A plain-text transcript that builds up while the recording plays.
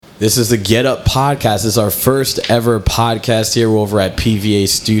This is the Get Up Podcast. This is our first ever podcast here. We're over at PVA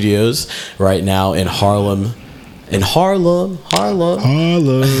Studios right now in Harlem. Harlem.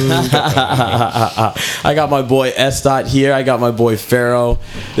 I got my boy S. here. I got my boy Pharaoh.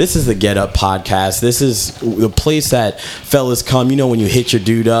 This is the Get Up Podcast. This is the place that fellas come. You know, when you hit your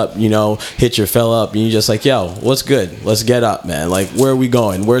dude up, hit your fella up, and you're just like, yo, what's good? Let's get up, man. Like, where are we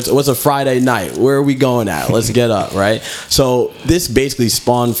going? What's a Friday night? Where are we going at? Let's get up, right? So this basically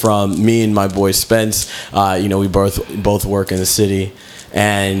spawned from me and my boy Spence. We both work in the city,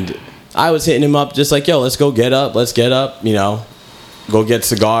 and I was hitting him up just like, yo, let's go get up. Let's get up, go get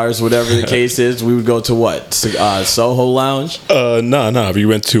cigars, whatever the case is. We would go to what? Soho Lounge? No. We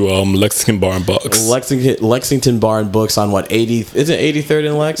went to Lexington Bar and Books. Lexington Bar and Books on what? 80th? Is it 83rd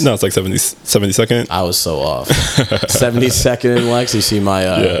and Lex? No, it's like 72nd. I was so off. 72nd and Lex. You see my...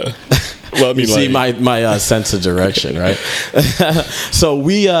 yeah. Well, I mean, see my sense of direction, right? So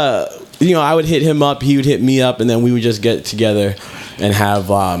we... I would hit him up, he would hit me up, and then we would just get together and have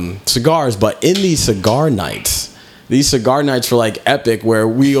cigars. But in these cigar nights were like epic, where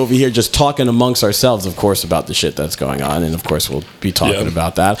we over here just talking amongst ourselves, of course, about the shit that's going on. And of course, we'll be talking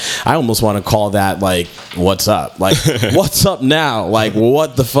about that. I almost want to call that like, what's up? Like, what's up now? Like,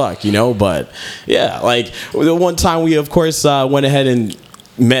 what the fuck, But yeah, like the one time we, of course, went ahead and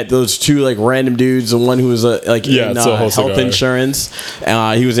met those two like random dudes. The one who was in health insurance.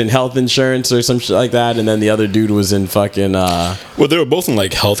 He was in health insurance or some shit like that, and then the other dude was in fucking. Well, they were both in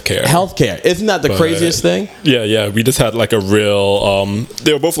like healthcare. Isn't that the craziest thing? Yeah. We just had like a real.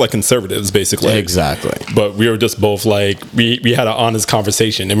 They were both like conservatives, basically. Exactly. But we were just both like we had an honest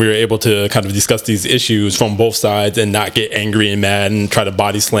conversation, and we were able to kind of discuss these issues from both sides and not get angry and mad and try to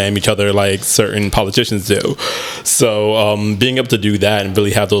body slam each other like certain politicians do. So being able to do that and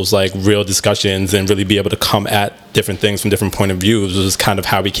really have those like real discussions and really be able to come at different things from different point of views was kind of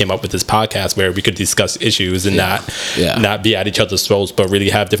how we came up with this podcast, where we could discuss issues and not be at each other's throats, but really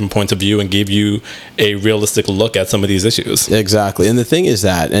have different points of view and give you a realistic look at some of these issues. Exactly. And the thing is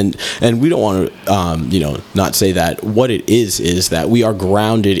that, and we don't want to not say that, what it is that we are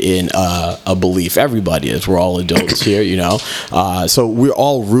grounded in a belief. Everybody is. We're all adults here, so we're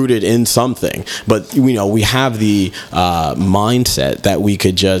all rooted in something, but we have the mindset that we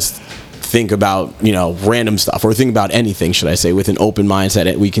could just think about random stuff, or think about anything, should I say, with an open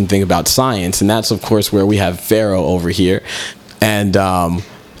mindset. We can think about science, and that's of course where we have Pharaoh over here, and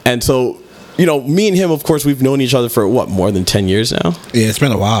so me and him, of course, we've known each other for what, more than 10 years now. Yeah, it's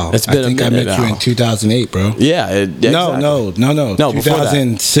been a while. It's been I think I met you in 2008, bro. Yeah. Exactly. No.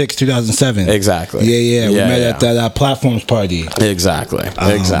 2006, 2007. Exactly. Yeah. We met at that platforms party. Exactly.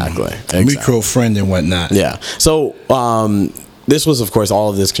 Mutual friend and whatnot. Yeah. So this was, of course, all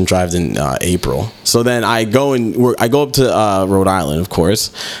of this contrived in April. So then I go up to Rhode Island, of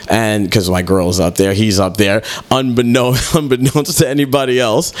course, and because my girl's up there, he's up there, unbeknownst to anybody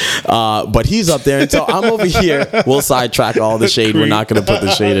else. But he's up there, and so I'm over here. We'll sidetrack all the shade. We're not going to put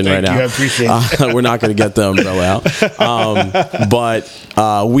the shade in right now. I appreciate it. We're not going to get the umbrella out. But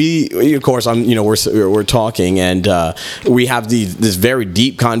we, of course, we're talking, and we have this very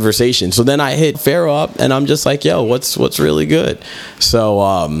deep conversation. So then I hit Pharaoh up, and I'm just like, yo, what's really good?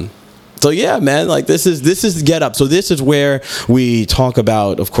 So yeah, man, like this is Get Up. So this is where we talk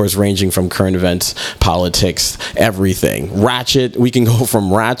about, of course, ranging from current events, politics, everything. Ratchet. We can go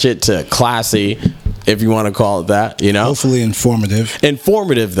from ratchet to classy, if you want to call it that, Hopefully informative.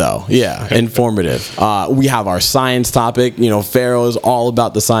 Informative, though. Yeah, informative. We have our science topic. Pharaoh is all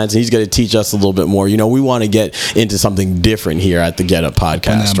about the science, and he's going to teach us a little bit more. We want to get into something different here at the Get Up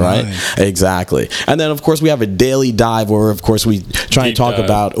Podcast, right? Mind. Exactly. And then, of course, we have a daily dive where, of course, we try and talk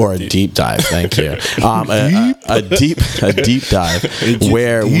about, or a deep dive. Thank you. A deep dive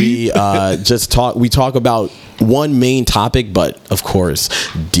where we talk about one main topic, but of course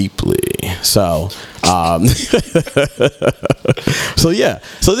deeply. So yeah,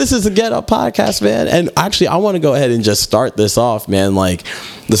 so this is the Get Up Podcast, man. And actually, I want to go ahead and just start this off, man. Like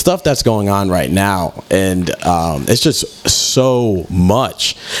the stuff that's going on right now, and it's just so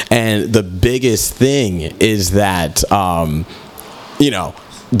much. And the biggest thing is that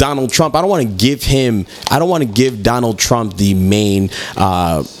Donald Trump, I don't want to give Donald Trump the main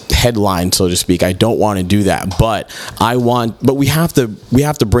headline, so to speak. I don't want to do that, but we have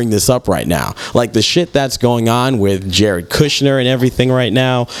to bring this up right now. Like the shit that's going on with Jared Kushner and everything right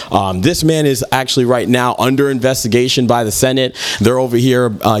now. This man is actually right now under investigation by the Senate. They're over here,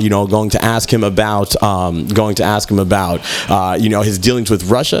 going to ask him about, his dealings with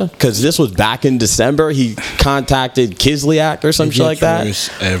Russia, because this was back in December. He contacted Kislyak or some shit like that.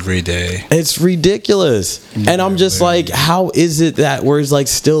 Every day. It's ridiculous. And I'm just like, how is it that we're like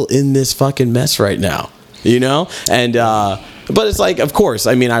still in this fucking mess right now, you know? And but it's like, of course,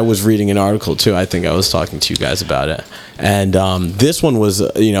 I mean, I was reading an article too. I think I was talking to you guys about it, and this one was,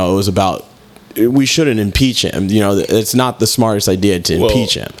 you know, it was about, we shouldn't impeach him. You know, it's not the smartest idea to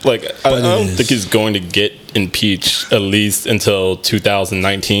impeach him. Like, I don't think he's going to get impeached at least until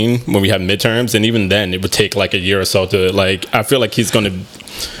 2019 when we have midterms, and even then, it would take like a year or so to like. I feel like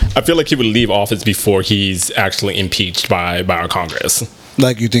he would leave office before he's actually impeached by our Congress.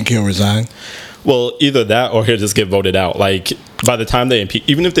 Like, you think he'll resign? Well, either that or he'll just get voted out. Like, by the time they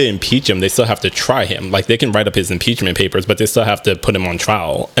even if they impeach him, they still have to try him. Like, they can write up his impeachment papers, but they still have to put him on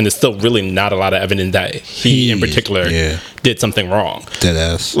trial. And there's still really not a lot of evidence that he in particular did something wrong.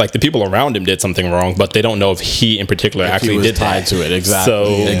 Deadass. Like, the people around him did something wrong, but they don't know if he in particular actually did tied to it. Exactly.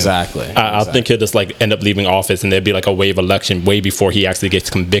 So exactly. I think he'll just like end up leaving office, and there'd be like a wave election way before he actually gets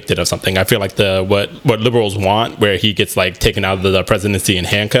convicted of something. I feel like what liberals want, where he gets like taken out of the presidency in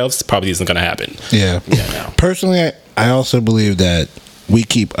handcuffs, probably isn't going to happen. Yeah. Personally, I also believe that we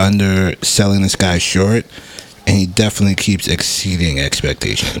keep underselling this guy short, and he definitely keeps exceeding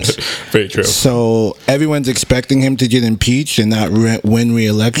expectations. Very true. So everyone's expecting him to get impeached and not win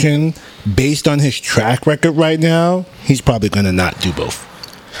re-election. Based on his track record right now, he's probably going to not do both.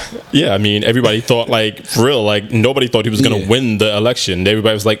 Yeah, I mean, everybody thought, like, for real, like, nobody thought he was going to win the election.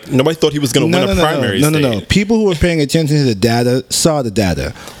 Everybody was like, nobody thought he was going to win a primary state. No. People who were paying attention to the data saw the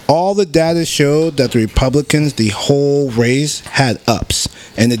data. All the data showed that the Republicans, the whole race, had ups.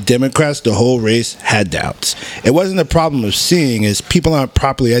 And the Democrats, the whole race, had downs. It wasn't a problem of seeing, is people aren't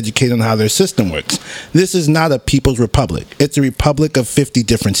properly educated on how their system works. This is not a people's republic. It's a republic of 50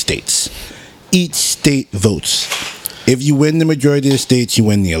 different states. Each state votes. If you win the majority of the states, you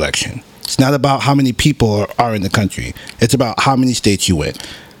win the election. It's not about how many people are in the country. It's about how many states you win.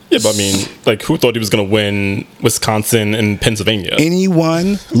 Yeah, but I mean, like, who thought he was going to win Wisconsin and Pennsylvania?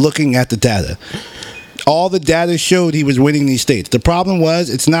 Anyone looking at the data. All the data showed he was winning these states. The problem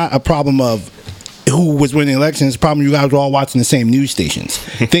was, it's not a problem of who was winning elections. It's a problem you guys were all watching the same news stations,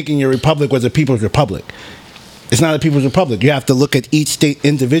 thinking your republic was a people's republic. It's not a people's republic. You have to look at each state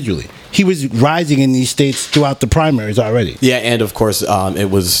individually. He was rising in these states throughout the primaries already. Yeah, and of course, it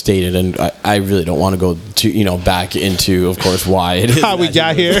was stated, and I really don't want to go to back into, of course, why it is how we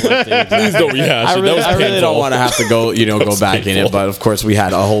got here. Please don't rehash. I really don't want to have to go go back in it, but of course, we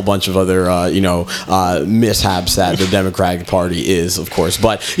had a whole bunch of other mishaps that the Democratic Party is, of course.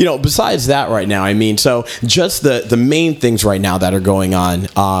 But besides that, right now, I mean, so just the main things right now that are going on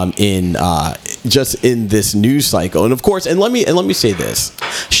in this news cycle, and of course, and let me say this: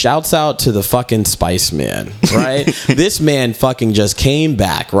 shouts out to the fucking Spice Man, right? This man fucking just came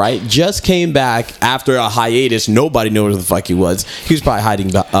back, right? Just came back after a hiatus. Nobody knows where the fuck he was. He was probably hiding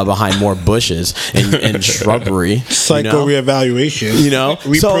behind more bushes and shrubbery. Psycho reevaluation.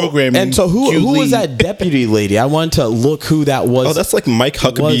 Reprogramming. So who was that deputy lady? I wanted to look who that was. Oh, that's like Mike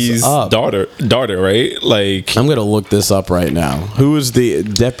Huckabee's daughter, right? Like, I'm gonna look this up right now. Who is the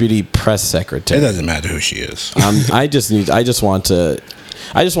deputy press secretary? It doesn't matter who she is.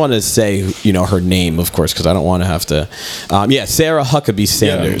 I just want to say, her name, of course, because I don't want to have to. Sarah Huckabee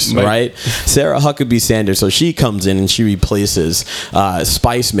Sanders, right? Sarah Huckabee Sanders. So she comes in and she replaces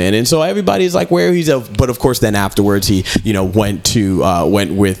Spice Man, and so everybody's like, where he's but of course, then afterwards he,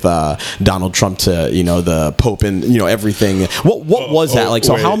 went with Donald Trump to, the Pope and everything. What was that like?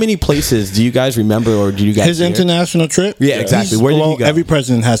 So how many places do you guys remember, or do you guys? His international trip? Yeah, exactly. Where did he go? Every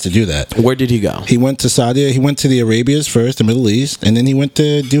president has to do that. Where did he go? He went to Saudi. He went to the Arabias first, the Middle East, and then he went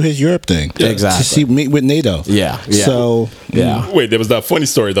to do his Europe thing. Yeah, exactly. To meet with NATO. Yeah. So wait, there was that funny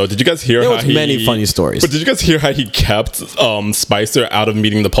story though. Did you guys hear? There was many funny stories. But did you guys hear how he kept Spicer out of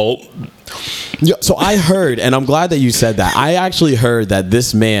meeting the Pope? Yeah, so I heard, and I'm glad that you said that. I actually heard that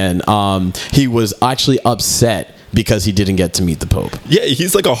this man, he was actually upset because he didn't get to meet the Pope. Yeah,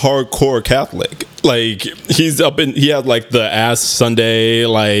 he's like a hardcore Catholic. Like, he had like the Ass Sunday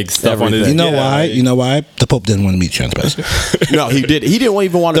like stuff Everything. on his. You know why? The Pope didn't want to meet Sean Spicer. No, he did. He didn't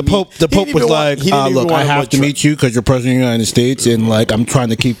even want to. The Pope was like, "Look, I have to meet you because you're president of the United States, and like I'm trying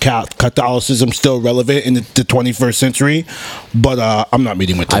to keep Catholicism still relevant in the 21st century, but I'm not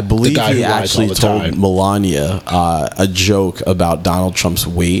meeting with." I believe he actually told Melania a joke about Donald Trump's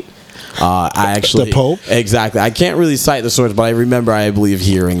weight. The Pope? Exactly. I can't really cite the source, but I believe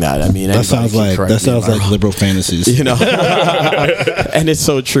hearing that. I mean, that sounds like liberal fantasies, and it's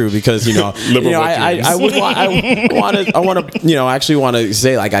so true because I want to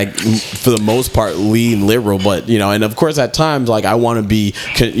say, like, I for the most part lean liberal, but and of course at times, like, I want to be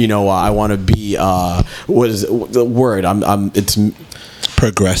what is the word? It's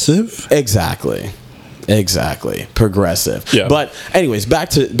progressive. Exactly. Exactly. Progressive. Yeah. But anyways, back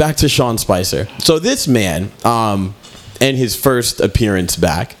to Sean Spicer. So this man, in his first appearance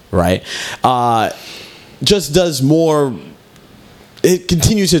back, right, just does more. It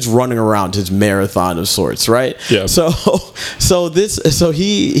continues his running around, his marathon of sorts, right? Yeah. So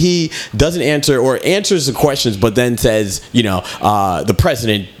he doesn't answer or answers the questions, but then says, the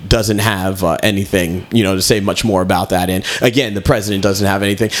president doesn't have anything, to say much more about that. And again, the president doesn't have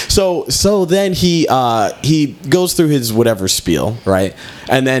anything. So then he goes through his whatever spiel, right?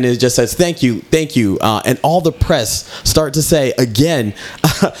 And then it just says, thank you. And all the press start to say again,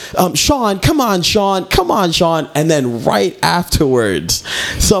 Sean, come on, Sean. And then right afterwards,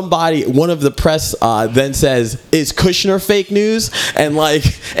 one of the press then says, is Kushner fake news? And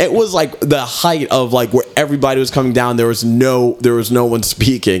it was the height of where everybody was coming down. There was no one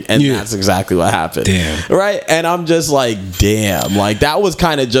speaking, and that's exactly what happened. Damn. Right? And I'm just damn, that was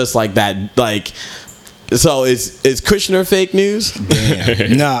kind of just that. So is Kushner fake news?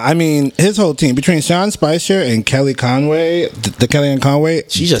 No, I mean his whole team between Sean Spicer and Kelly Conway, the Kellyanne Conway.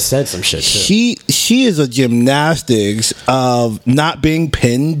 She just said some shit too. She is a gymnastics of not being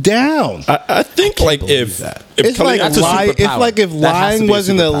pinned down. I think if It's like that's a superpower. it's like if That has to lying be a was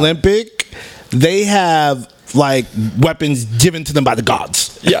an superpower. Olympic, they have weapons given to them by the gods.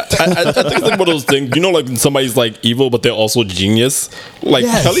 Yeah, I think it's one of those things. When somebody's evil, but they're also genius.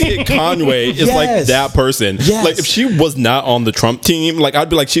 Yes. Kellyanne Conway is Yes. that person. Yes. If she was not on the Trump team, I'd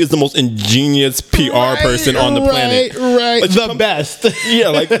be she is the most ingenious PR person on the planet. Right, the best.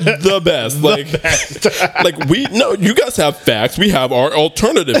 Yeah, the best. You guys have facts. We have our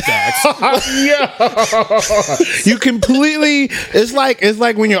alternative facts. You completely. It's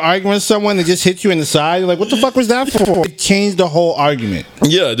like when you're arguing with someone that just hits you in the side. You're like, what the fuck was that for? It changed the whole argument.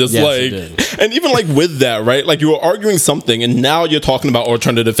 Yeah, just Yes, it did. and even with that, right? You were arguing something, and now you're talking about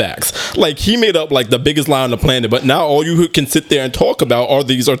alternative facts. He made up the biggest lie on the planet, but now all you can sit there and talk about are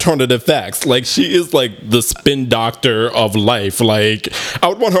these alternative facts. She is the spin doctor of life. I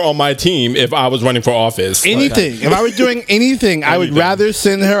would want her on my team if I was running for office. Anything. If I was doing anything, I would rather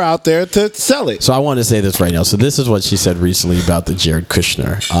send her out there to sell it. So I want to say this right now. So this is what she said recently about the Jared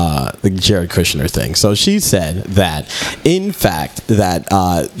Kushner thing. So she said that, in fact, that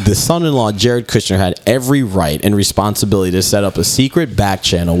the son-in-law Jared Kushner had every right and responsibility to set up a secret back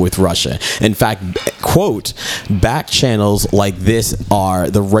channel with Russia. In fact, quote, back channels like this are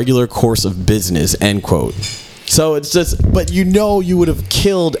the regular course of business, end quote. So it's just, but you would have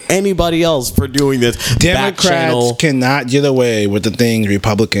killed anybody else for doing this. Back Democrats channel. cannot get away with the things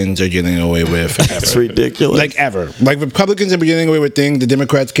Republicans are getting away with. That's ridiculous. Ever. Republicans are getting away with things the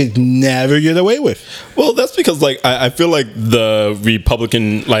Democrats could never get away with. Well, that's because I feel the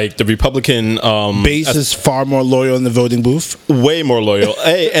Republican Base is far more loyal in the voting booth. way more loyal.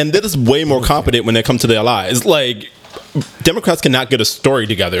 And that is way more competent when it comes to their lies. Democrats cannot get a story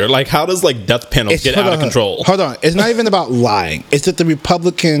together. How does death panels get out of control? Hold on. It's not even about lying. It's that the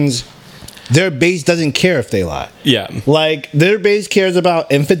Republicans, their base doesn't care if they lie. Yeah. Their base cares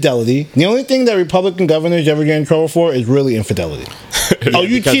about infidelity. The only thing that Republican governors ever get in trouble for is really infidelity. Oh,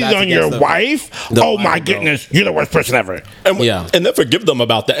 you because cheated that's on your against wife? the Oh my Bible. goodness, you're the worst person ever. And Yeah. and then forgive them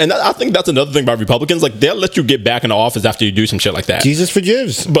about that. And I think that's another thing about Republicans. They'll let you get back into office after you do some shit like that. Jesus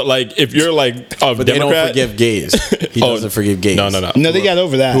forgives. But if you're a But they don't Democrat, forgive gays. He Oh, doesn't forgive gays. No. No, they got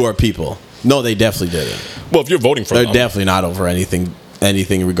over that. Who are people? No, they definitely didn't. Well, if you're voting for They're them, definitely not over anything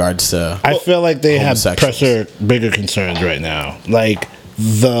in regards to. I feel like they have homosexuals. bigger concerns right now,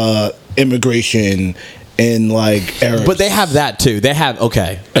 the immigration and Arabs. But they have that too. They have And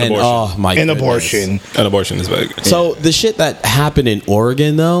abortion. oh my and goodness. abortion. and abortion is big. So the shit that happened in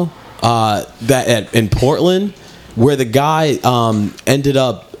Oregon though, in Portland, where the guy ended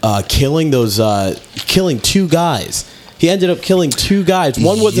up killing two guys. He ended up killing two guys.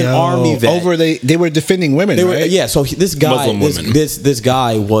 One was an army vet. They were defending women, They were, right? yeah. So this guy, Muslim women. this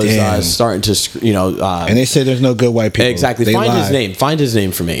guy was Damn. starting to, And they say there's no good white people. exactly. They Find lie. his name. Find his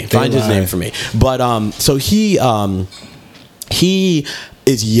name for me. But so he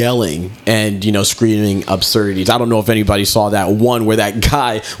is yelling and screaming absurdities. I don't know if anybody saw that one where that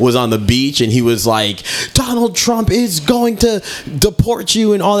guy was on the beach and he was like, Donald Trump is going to deport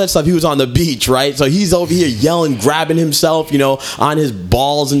you and all that stuff. He was on the beach, right? So he's over here yelling, grabbing himself, on his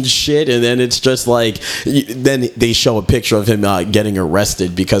balls and shit. And then it's just then they show a picture of him getting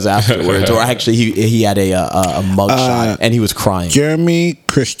arrested because afterwards, or actually he had a mugshot and he was crying. Jeremy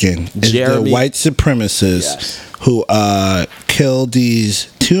Christian is the white supremacist who killed these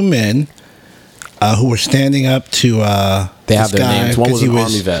two men who were standing up to They have their names. One was an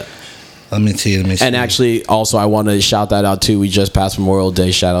army vet. Let me see. And actually, also, I want to shout that out too. We just passed Memorial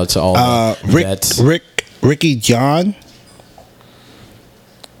Day. Shout out to all the vets. Rick Ricky John.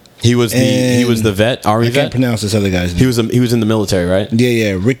 He was the vet, Army I vet. can't pronounce this other guy's name. He was in the military, right?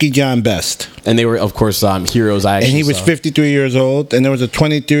 Yeah, Ricky John Best. And they were, of course, heroes. And he was 53 years old. And there was a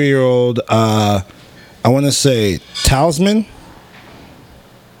 23-year-old, I want to say, Talisman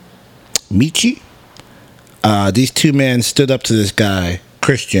Michi. These two men stood up to this guy,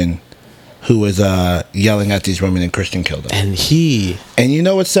 Christian, who was yelling at these women, and Christian killed him. And you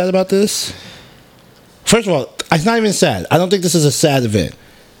know what's sad about this? First of all, it's not even sad. I don't think this is a sad event.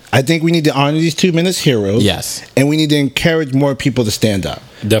 I think we need to honor these 2 men as heroes. Yes. And we need to encourage more people to stand up.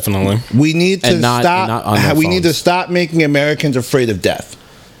 Definitely. We need to stop. We need to phones. stop making Americans afraid of death.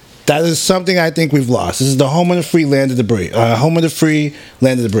 That is something I think we've lost. This is the home of the free, land of the brave. Home of the free,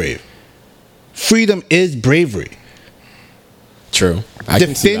 land of the brave. Freedom is bravery. True.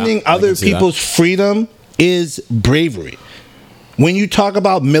 Defending other people's freedom is bravery. When you talk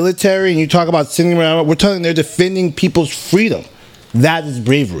about military and you talk about sitting around, we're talking they're defending people's freedom. That is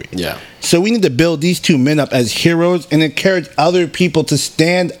bravery. Yeah. So we need to build these 2 men up as heroes and encourage other people to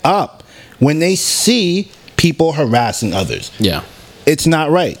stand up when they see people harassing others. Yeah. It's not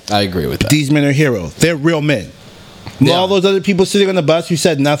right. I agree with that. These men are heroes. They're real men. Yeah. All those other people sitting on the bus who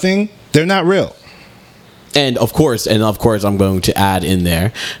said nothing, they're not real. And of course, I'm going to add in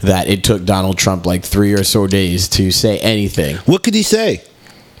there that it took Donald Trump like 3 or so days to say anything. What could he say?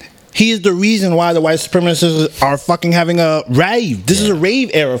 He is the reason why the white supremacists are fucking having a rave. This is a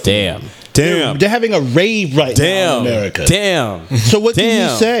rave era for them. Damn. They're having a rave right now in America. Damn. So what did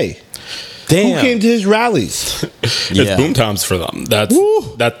he say? Damn. Who came to his rallies? It's boom times for them.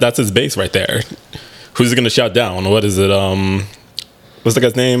 That's his base right there. Who's going to shout down? What is it? What's the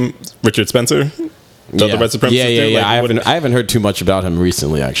guy's name? Richard Spencer? The white supremacist? Yeah. I haven't heard too much about him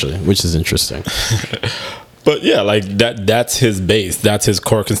recently, actually, which is interesting. But yeah, like that's his base. That's his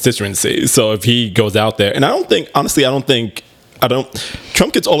core constituency. So if he goes out there, and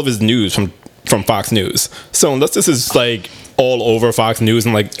Trump gets all of his news from Fox News. So unless this is like all over Fox News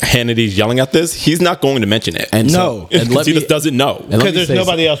and like Hannity's yelling at this, he's not going to mention it. And because he just doesn't know. Because there's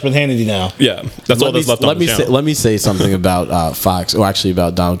nobody else but Hannity now. Yeah, that's all that's left on the channel. Let me say something about Fox, or actually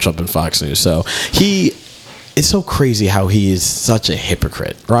about Donald Trump and Fox News. So it's so crazy how he is such a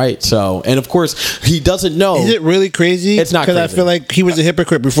hypocrite, right? So, and of course, he doesn't know. Is it really crazy? It's not because I crazy. feel like he was a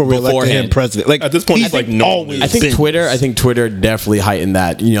hypocrite before we elected him president. Like at this point, he's like always. I think Twitter definitely heightened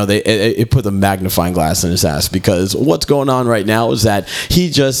that. You know, it put the magnifying glass in his ass, because what's going on right now is that he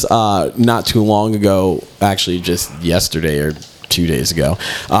just not too long ago, actually just yesterday or 2 days ago,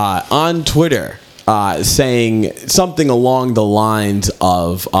 on Twitter, saying something along the lines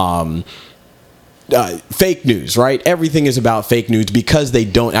of. Fake news, right? Everything is about fake news because they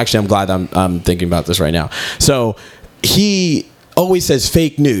don't. Actually, I'm glad I'm thinking about this right now. So he always says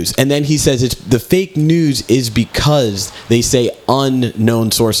fake news, and then he says the fake news is because they say unknown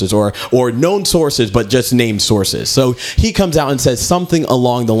sources or known sources, but just named sources. So he comes out and says something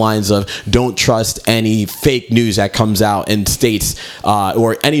along the lines of don't trust any fake news that comes out and states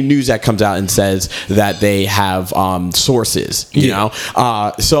or any news that comes out and says that they have sources, you know?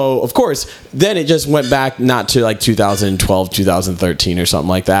 So of course, then it just went back not to like 2012, 2013 or something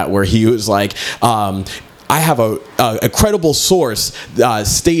like that, where he was like, I have a credible source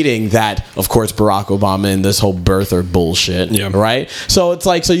stating that, of course, Barack Obama and this whole birther bullshit, right? So it's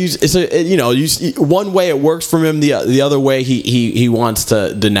like, one way it works for him, the other way he wants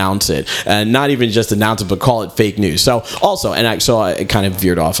to denounce it, and not even just denounce it, but call it fake news. So also, I kind of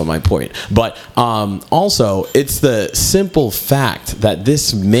veered off on my point, but also it's the simple fact that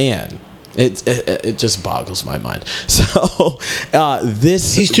this man. It just boggles my mind. So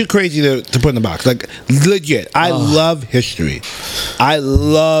he's too crazy to put in the box. Like legit, I love history.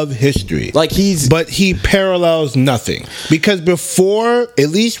 Like but he parallels nothing, because before, at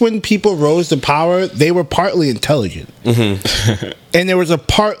least when people rose to power, they were partly intelligent, and there was a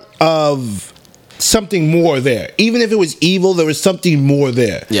part of something more there. Even if it was evil, there was something more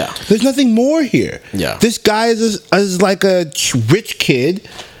there. Yeah, there's nothing more here. Yeah, this guy is like a rich kid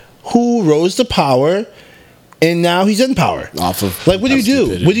who rose to power, and now he's in power. Off of like, what do you do?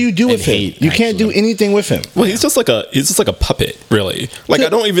 Stupidity. What do you do with him? Hate, you can't do anything with him. Well, he's just like a puppet, really. Like, I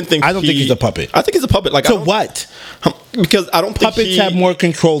don't think he's a puppet. I think he's a puppet. Like, so what? because I don't think Puppets have more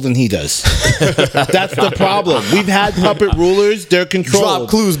control than he does. That's the problem. We've had puppet rulers; they're controlled. Drop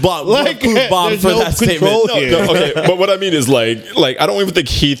clues, Bob. Like, Clues, Bob, there's for no that control statement. here. No, okay, but what I mean is like I don't even think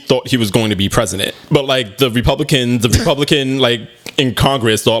he thought he was going to be president. But like the Republican like in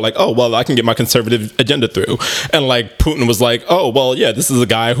Congress thought like, oh well, I can get my conservative agenda through, and like Putin was like, oh well, yeah, this is a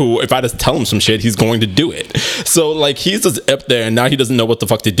guy who if I just tell him some shit, he's going to do it. So like he's just up there, and now he doesn't know what the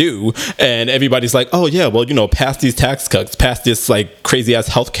fuck to do, and everybody's like, oh yeah, well pass these tax cuts, pass this like crazy ass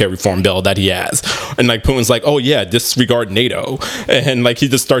healthcare reform bill that he has, and like Putin's like, oh yeah, disregard NATO, and like he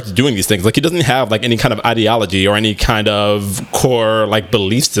just starts doing these things. Like he doesn't have like any kind of ideology or any kind of core like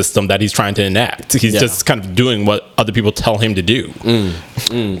belief system that he's trying to enact. He's just kind of doing what other people tell him to do.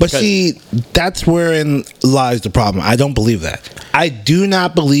 But see, that's wherein lies the problem. I don't believe that. I do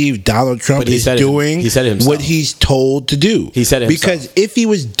not believe Donald Trump is doing what he's told to do. He said it himself. Because if he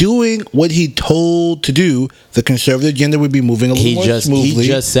was doing what he told to do, the conservative agenda would be moving a little more smoothly. He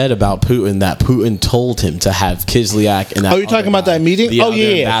just said about Putin that Putin told him to have Kislyak and that. Oh, you're talking about that meeting? Oh,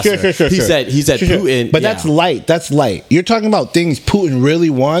 yeah. Sure. He said Putin. But that's light. That's light. You're talking about things Putin really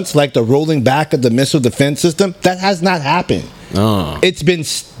wants, like the rolling back of the missile defense system. That has not happened. Oh. It's been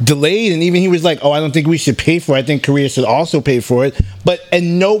delayed, and even he was like, oh, I don't think we should pay for it. I think Korea should also pay for it. But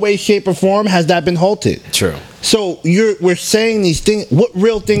in no way, shape, or form has that been halted. True. So we're saying these things. What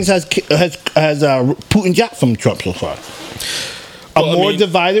real things has Putin got from Trump so far? A more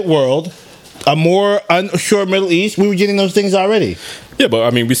divided world, a more unsure Middle East. We were getting those things already. Yeah, but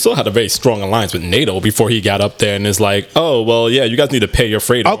I mean, we still had a very strong alliance with NATO before he got up there and is like, oh, well, yeah, you guys need to pay your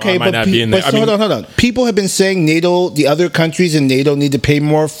freight. Okay, but hold on. People have been saying NATO, the other countries in NATO need to pay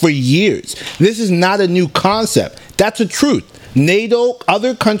more for years. This is not a new concept. That's a truth. NATO,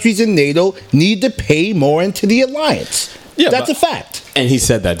 other countries in NATO need to pay more into the alliance. Yeah, that's a fact. And he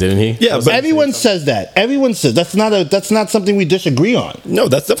said that, didn't he? Yeah, but everyone says that. Everyone says that's not something we disagree on. No,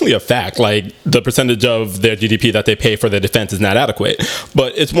 that's definitely a fact. Like the percentage of their GDP that they pay for their defense is not adequate.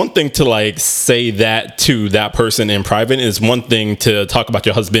 But it's one thing to like say that to that person in private. It's one thing to talk about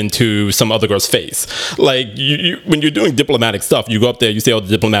your husband to some other girl's face. Like you when you're doing diplomatic stuff, you go up there, you say all the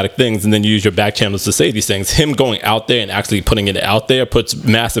diplomatic things, and then you use your back channels to say these things. Him going out there and actually putting it out there puts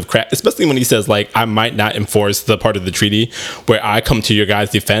massive crack, especially when he says like, I might not enforce the part of the treaty where I come to your guys'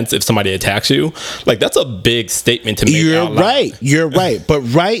 defense if somebody attacks you. Like that's a big statement to make. You're right. But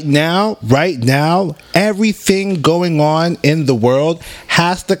right now, everything going on in the world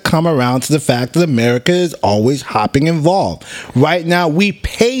has to come around to the fact that America is always hopping involved. Right now, we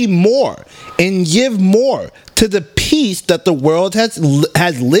pay more and give more to the peace that the world has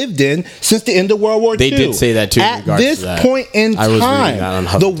lived in since the end of World War II. They did say that too. At this point in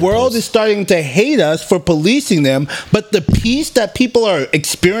time, the world is starting to hate us for policing them, but the peace that people are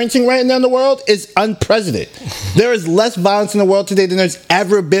experiencing right now in the world is unprecedented. There is less violence in the world today than there's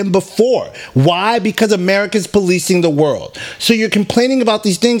ever been before. Why? Because America's policing the world. So you're complaining about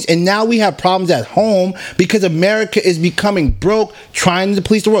these things, and now we have problems at home because America is becoming broke trying to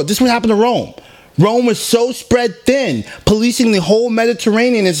police the world. This is what happened to Rome. Rome was so spread thin, policing the whole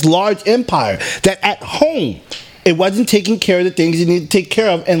Mediterranean, its large empire, that at home, it wasn't taking care of the things it needed to take care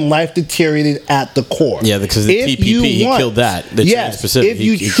of, and life deteriorated at the core. Yeah, because the TPP, he killed that. If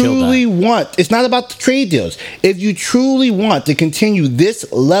you truly want, it's not about the trade deals. If you truly want to continue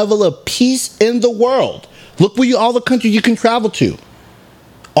this level of peace in the world, look where all the countries you can travel to.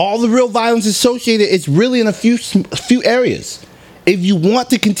 All the real violence associated is really in a few areas. If you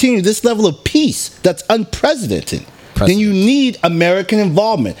want to continue this level of peace that's unprecedented, then you need American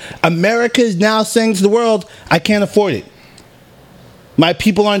involvement. America is now saying to the world, I can't afford it. My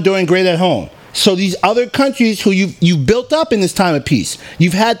people aren't doing great at home. So these other countries who you built up in this time of peace,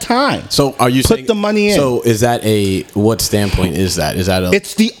 you've had time. So are you put the money in? So is that what standpoint is that? Is that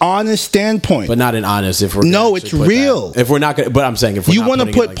it's the honest standpoint, but not an honest. If we're it's real. If we're not gonna, but I'm saying if we're you want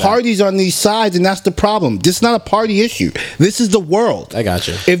to put parties on these sides, and that's the problem. This is not a party issue. This is the world. I got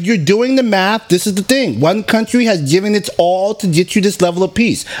you. If you're doing the math, this is the thing. One country has given its all to get you this level of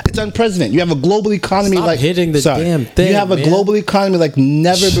peace. It's unprecedented. You have a global economy Stop hitting the damn thing. You have a global economy like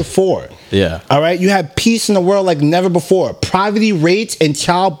never before. Yeah. All right. You have peace in the world like never before. Poverty rates and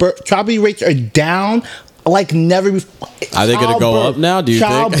childbirth rates are down like never before. Are they going to go up now? Do you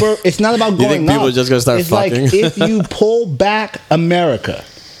think? It's not about going up. You think people are just going to start fucking? Like if you pull back America,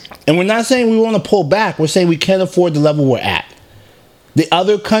 and we're not saying we want to pull back. We're saying we can't afford the level we're at. The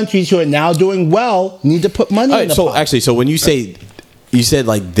other countries who are now doing well need to put money in the pot. So when you say, you said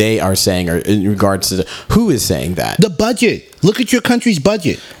like they are saying, or in regards to who is saying that? The budget. Look at your country's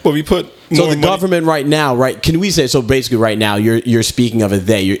budget. Well, we put So the government right now, right? Can we say so? Basically, right now, you're speaking of a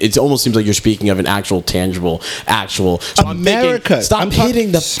they. It almost seems like you're speaking of an actual, tangible, actual. So America. I'm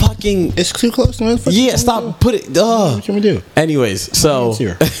hitting the fucking. It's too close, man. Yeah, stop putting. What can we do? Anyways, so.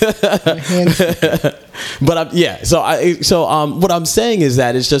 But what I'm saying is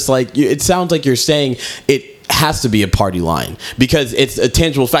that it's just like it sounds like you're saying it has to be a party line because it's a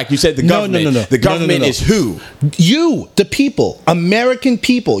tangible fact. You said the government. No. The government is who? You, the people, American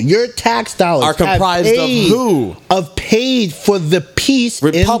people. Your tax dollars are comprised of who? Of paid for the peace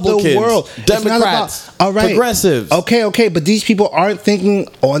Republicans, in the world. Democrats, all right, progressives. Okay, but these people aren't thinking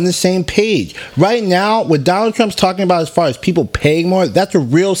on the same page right now. What Donald Trump's talking about, as far as people paying more, that's a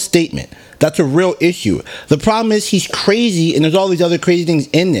real statement. That's a real issue. The problem is he's crazy and there's all these other crazy things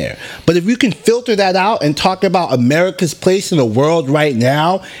in there. But if you can filter that out and talk about America's place in the world right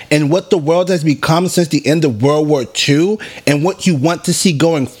now and what the world has become since the end of World War II and what you want to see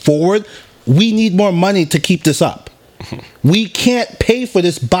going forward, we need more money to keep this up. We can't pay for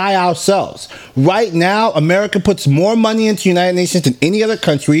this by ourselves. Right now, America puts more money into the United Nations than any other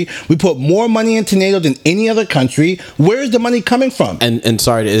country. We put more money into NATO than any other country. Where is the money coming from? And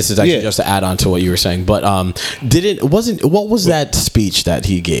sorry, this is actually just to add on to what you were saying, but what was that speech that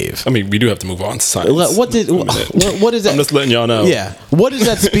he gave? I mean, we do have to move on to science. What is that? I'm just letting y'all know. Yeah. What is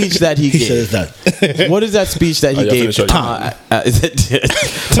that speech that he gave? What is that speech that he gave?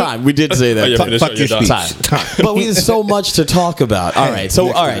 Time. We did say that. Fuck your speech. Time. But there's so much to talk about. All right, so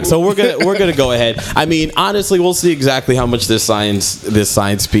we're gonna go ahead. I mean, honestly, we'll see exactly how much this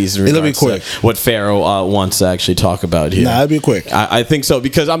science piece. It'll be quick. What Pharaoh wants to actually talk about here. Nah, it'll be quick. I think so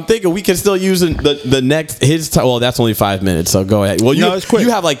because I'm thinking we can still use the next his time. Well, that's only 5 minutes, so go ahead. Well, it's quick.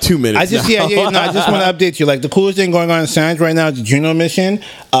 You have like 2 minutes. I just want to update you. Like the coolest thing going on in science right now is the Juno mission.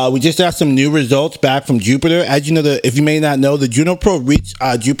 We just got some new results back from Jupiter. As you know, if you may not know, the Juno probe reached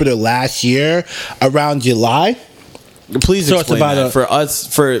Jupiter last year around July. Please explain that for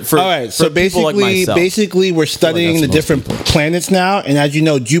us. For all right. So basically, we're studying the different planets now, and as you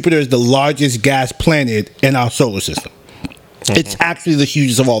know, Jupiter is the largest gas planet in our solar system. Mm-hmm. It's actually the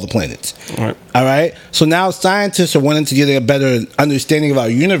hugest of all the planets. All right. So now scientists are wanting to get a better understanding of our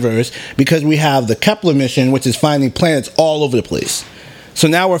universe because we have the Kepler mission, which is finding planets all over the place. So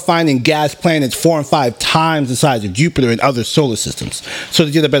now we're finding gas planets 4 and 5 times the size of Jupiter and other solar systems. So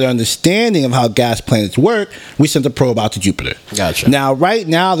to get a better understanding of how gas planets work, we sent a probe out to Jupiter. Gotcha. Now, right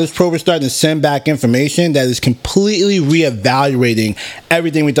now, this probe is starting to send back information that is completely reevaluating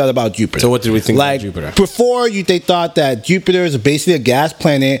everything we thought about Jupiter. So what did we think about Jupiter? Before, they thought that Jupiter is basically a gas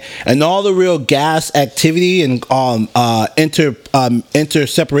planet, and all the real gas activity and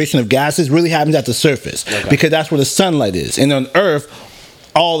inter-separation of gases really happens at the surface because that's where the sunlight is. And on Earth,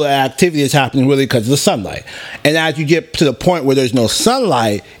 all the activity is happening really because of the sunlight. And as you get to the point where there's no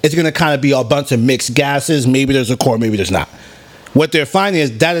sunlight, it's going to kind of be a bunch of mixed gases. Maybe there's a core, maybe there's not. What they're finding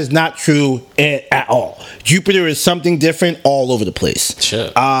is that is not true at all. Jupiter is something different all over the place.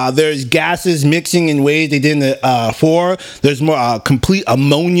 Sure. There's gases mixing in ways they didn't before. There's more complete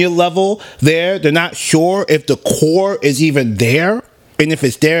ammonia level there. They're not sure if the core is even there. And if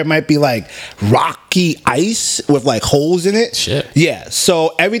it's there, it might be like rocky ice with like holes in it. Shit. Yeah.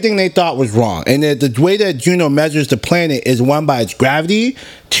 So everything they thought was wrong. And the way that Juno measures the planet is 1 by its gravity,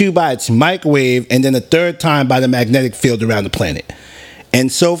 2 by its microwave, and then the 3rd time by the magnetic field around the planet.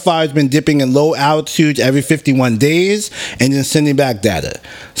 And so far, it's been dipping in low altitudes every 51 days and then sending back data.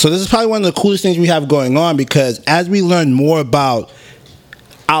 So this is probably one of the coolest things we have going on because as we learn more about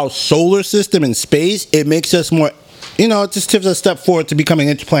our solar system and space, it makes us more it just tips us a step forward to becoming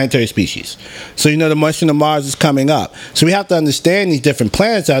an interplanetary species. So, the mission to Mars is coming up. So we have to understand these different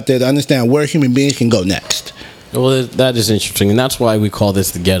planets out there to understand where human beings can go next. Well, that is interesting. And that's why we call this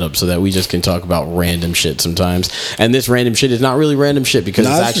the Get Up, so that we just can talk about random shit sometimes. And this random shit is not really random shit because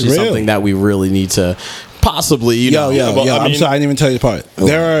it's actually something that we really need to possibly, I'm sorry, I didn't even tell you the part.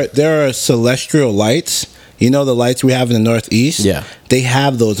 There are celestial lights. The lights we have in the Northeast? Yeah. They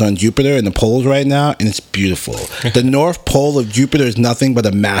have those on Jupiter and the poles right now, and it's beautiful. The North Pole of Jupiter is nothing but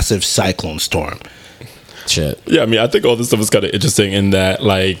a massive cyclone storm. Shit. Yeah, I think all this stuff is kind of interesting in that,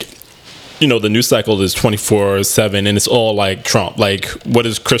 the news cycle is 24/7, and it's all like Trump. Like, what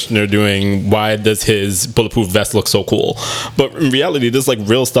is Kushner doing? Why does his bulletproof vest look so cool? But in reality, there's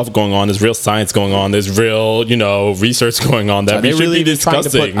real stuff going on. There's real science going on. There's real, research going on that we should be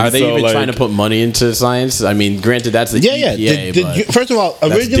discussing. Are they even trying to put money into science? I mean, granted, that's the EPA. First of all,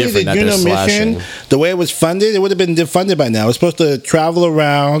 originally the Juno mission, the way it was funded, it would have been defunded by now. It was supposed to travel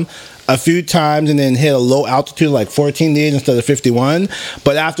around a few times and then hit a low altitude like 14 days instead of 51.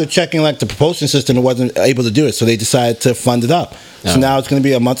 But after checking the propulsion system, it wasn't able to do it. So they decided to fund it up. So now it's going to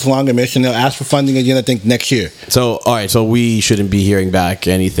be a month-long mission. They'll ask for funding again, I think, next year. So, all right. So we shouldn't be hearing back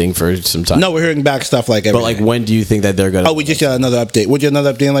anything for some time. No, we're hearing back stuff like everything. But like, when do you think that they're gonna? Oh, we just got another update. We'll get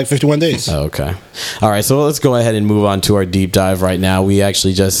another update in like 51 days. Oh, okay. All right. So let's go ahead and move on to our deep dive right now. We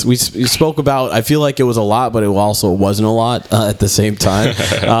actually we spoke about. I feel like it was a lot, but it also wasn't a lot at the same time.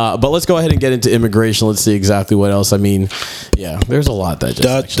 But let's go ahead and get into immigration. Let's see exactly what else. I mean, yeah, there's a lot that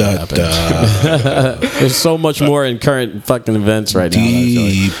just happened. There's so much more in current fucking events right now.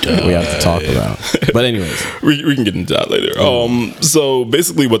 Deep that we have to talk about. But anyways, we can get into that later. So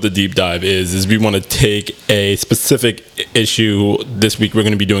basically, what the deep dive is we want to take a specific issue. This week, we're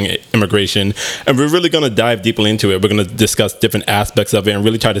going to be doing immigration, and we're really going to dive deeply into it. We're going to discuss different aspects of it and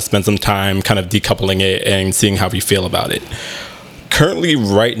really try to spend some time kind of decoupling it and seeing how we feel about it. Currently,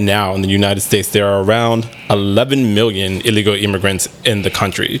 right now in the United States, there are around 11 million illegal immigrants in the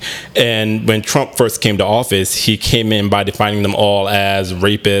country. And when Trump first came to office, he came in by defining them all as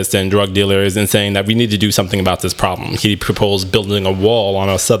rapists and drug dealers and saying that we need to do something about this problem. He proposed building a wall on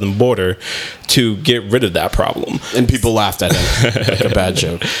our southern border to get rid of that problem. And people laughed at him like a bad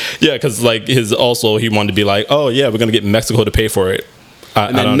joke. Yeah, because like he wanted to be like, oh yeah, we're going to get Mexico to pay for it.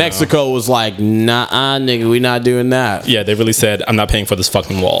 And then Mexico was like, nah, nigga, we not doing that. Yeah, they really said, I'm not paying for this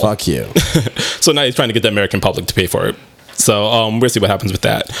fucking wall. Fuck you. So now he's trying to get the American public to pay for it. So we'll see what happens with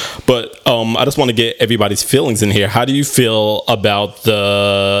that. But I just want to get everybody's feelings in here. How do you feel about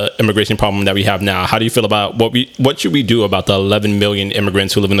the immigration problem that we have now? How do you feel about what should we do about the 11 million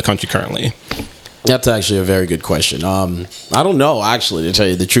immigrants who live in the country currently? That's actually a very good question. I don't know, actually, to tell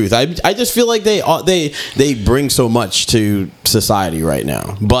you the truth. I just feel like they bring so much to society right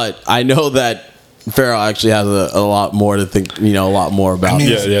now. But I know that Farrell actually has a lot more to think, a lot more about.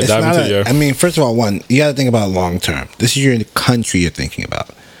 I mean, first of all, you got to think about long term. This is your country you're thinking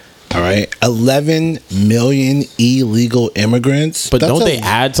about. All right, 11 million illegal immigrants. But don't they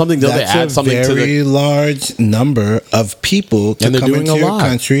add something? Don't they add something to the very large number of people to come into your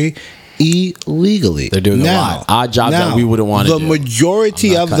country illegally? They're doing a lot. Odd jobs that we wouldn't want to do. The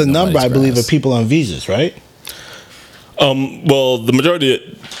majority of the number, I believe, are people on visas, right? Well, the majority,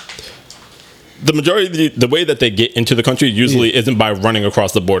 the way that they get into the country usually isn't by running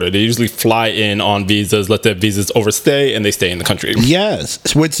across the border. They usually fly in on visas, let their visas overstay, and they stay in the country.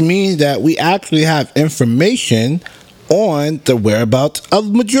 Yes, which means that we actually have information on the whereabouts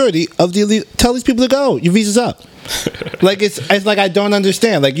of majority of the elite. Tell these people to go. Your visa's up. Like it's like I don't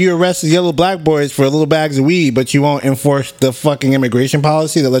understand. Like you arrest yellow black boys for little bags of weed, but you won't enforce the fucking immigration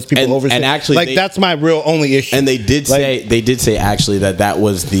policy that lets people overstay. And actually, like that's my real only issue. And they did say actually that's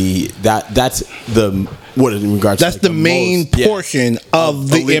the what in regards. That's to the main portion of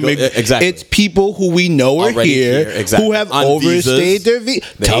the immigrant. Exactly, it's people who we know are here who have overstayed their visa.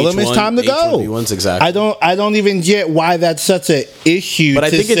 Tell them it's time to go. Exactly. I don't even get why that's such an issue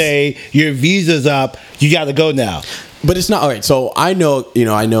to say your visa's up. You got to go now. But it's not all right. So I know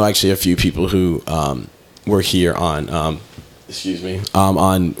actually a few people who were here on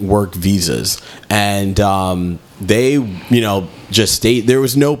on work visas, and they just stayed. There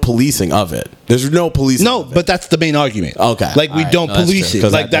was no policing of it. There's no policing. No, but that's the main argument. Okay, like we don't police it.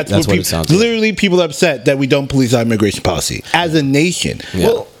 Like that's what it sounds like. Literally, people are upset that we don't police our immigration policy as a nation. Yeah.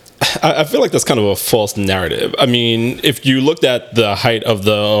 Well, I feel like that's kind of a false narrative. I mean, if you looked at the height of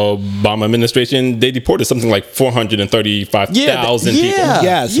the Obama administration, they deported something like 435,000 people.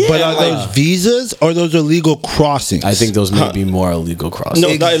 Yes, but are those visas or those are legal crossings? I think those may be more illegal crossings. No,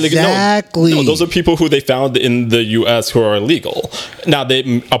 exactly. No, those are people who they found in the U.S. who are illegal. Now,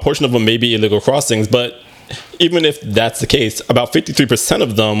 a portion of them may be illegal crossings, but even if that's the case, about 53%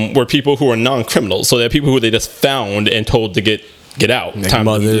 of them were people who are non-criminals. So they're people who they just found and told to get out. Time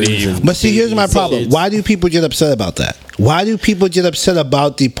to leave. But see, here's my problem. Why do people get upset about that? Why do people get upset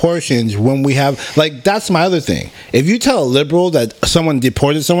about deportations when we have, like, that's my other thing. If you tell a liberal that someone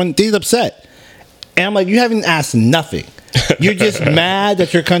deported someone, they get upset. And I'm like, you haven't asked nothing. You're just mad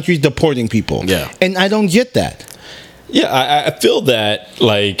that your country's deporting people. Yeah. And I don't get that. Yeah, I feel that,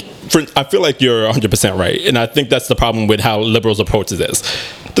 I feel like you're 100% right. And I think that's the problem with how liberals approach this.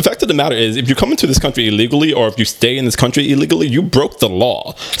 The fact of the matter is, if you come into this country illegally, or if you stay in this country illegally, you broke the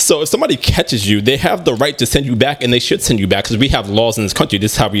law. So if somebody catches you, they have the right to send you back, and they should send you back because we have laws in this country.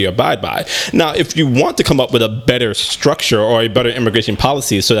 This is how we abide by. Now, if you want to come up with a better structure or a better immigration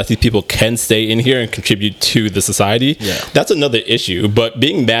policy so that these people can stay in here and contribute to the society, that's another issue. But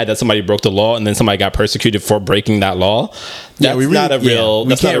being mad that somebody broke the law and then somebody got persecuted for breaking that law, that's not a real.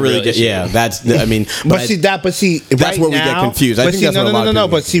 That's not a real issue. Yeah, that's. I mean, but see, that's where we get confused. I think that's where a lot of people.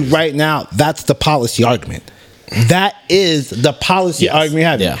 But see, right now, that's the policy argument. That is the policy Yes. argument you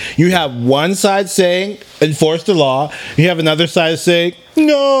have. Yeah. You have one side saying enforce the law. You have another side saying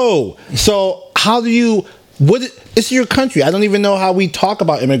no. So how do you? It's your country. I don't even know how we talk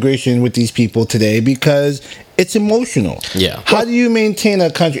about immigration with these people today because it's emotional. Yeah. How do you maintain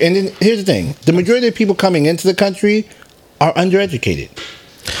a country? And then here's the thing: the majority of people coming into the country are undereducated.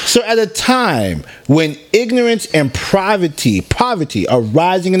 So at a time when ignorance and poverty are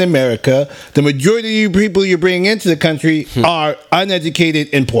rising in America, the majority of people you're bringing into the country are uneducated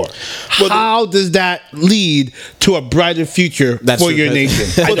and poor. How does that lead to a brighter future for your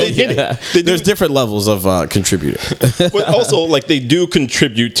nation? I don't get it. There's different levels of contributor. But also, like, they do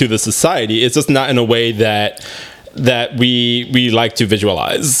contribute to the society. It's just not in a way that we like to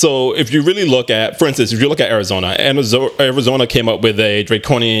visualize. So if you really look at, for instance, if you look at Arizona came up with a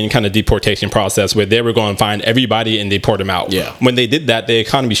draconian kind of deportation process where they were going to find everybody and deport them out. Yeah. When they did that, the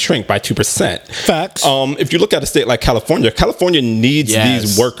economy shrank by 2%. Facts. If you look at a state like California needs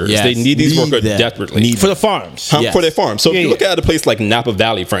these workers. Yes. They need these workers them. desperately. For the farms. Yes. For their farm. So Yeah, if you yeah. look at a place like Napa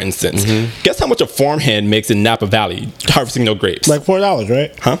Valley, for instance, guess how much a farmhand makes in Napa Valley harvesting no grapes? Like $4,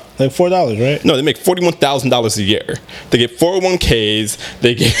 right? Huh? Like $4, right? No, they make $41,000 a year. They get 401ks.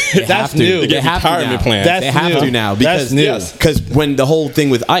 They get That's new. They get retirement plans. That's They have new. to now That's because new. because when the whole thing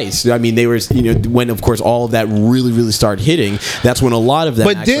with ICE, I mean, they were when of course all of that really started hitting. That's when a lot of them.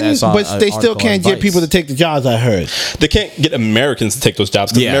 But they still can't get people to take the jobs. I heard. They can't get Americans to take those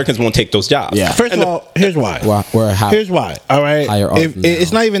jobs because Yeah. Americans won't take those jobs. Yeah. First of all, here's why. Here's why. All right.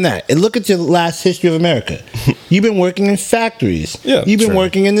 It's not even that. And look at your last history of America. You've been working in factories. Yeah, You've been true.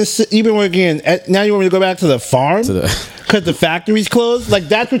 working in this. You've been working in. Now you want me to go back to the farm To the- because the factories closed. Like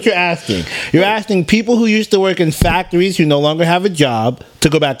that's what you're asking. You're asking people who used to work in factories who no longer have a job to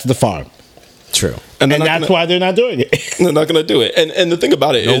go back to the farm, True. and they're not that's gonna- why they're not doing it. They're not going to do it. And the thing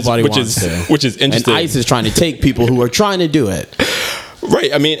about it is, Nobody which wants is to. which is And interesting. ICE is trying to take people who are trying to do it.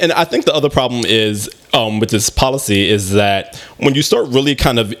 Right. I mean, and I think the other problem is with this policy is that when you start really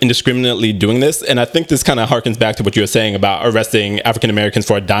kind of indiscriminately doing this, and I think this kind of harkens back to what you were saying about arresting African Americans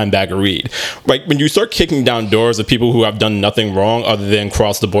for a dime bag of weed. Right. When you start kicking down doors of people who have done nothing wrong other than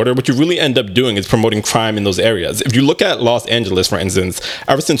cross the border, what you really end up doing is promoting crime in those areas. If you look at Los Angeles, for instance,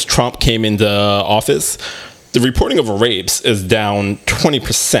 ever since Trump came into office, the reporting of rapes is down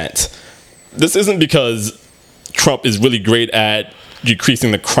 20%. This isn't because Trump is really great at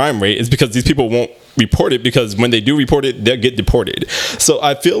decreasing the crime rate. Is because these people won't report it, because when they do report it, they'll get deported. So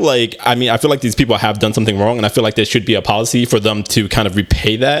I feel like these people have done something wrong, and I feel like there should be a policy for them to kind of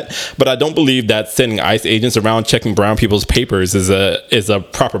repay that. But I don't believe that sending ICE agents around checking brown people's papers is a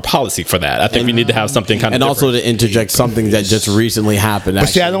proper policy for that. I think we need to have something kind of And also different. to interject something that just recently happened. But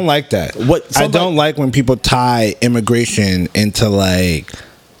see, I don't like that. What- I don't like when people tie immigration into like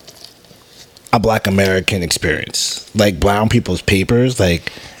a Black American experience, like brown people's papers,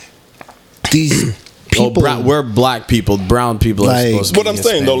 like these people. we're black people. Brown people are Like- supposed to What be I'm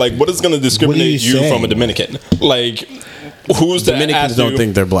saying though, Hispanic. like, what is going to discriminate you saying? from a Dominican? Like, who's to Dominicans ask don't you?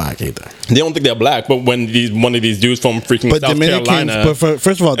 think they're black either. They don't think they're black, but when one of these dudes from freaking But South Dominicans, Carolina,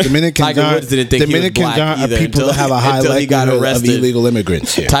 first of all, Dominicans Tiger aren't, Woods didn't think he was Dominicans black aren't either people that until- have a high until he got likelihood of arrested. illegal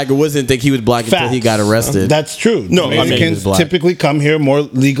immigrants here. Tiger Woods didn't think he was black until he Facts. got arrested. That's true. No, I mean- Dominicans Black. typically come here more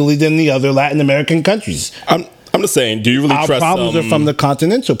legally than the other Latin American countries. I'm just saying, do you really Our trust problems are from the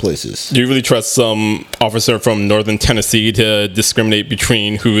continental places. do you really trust some officer from northern Tennessee to discriminate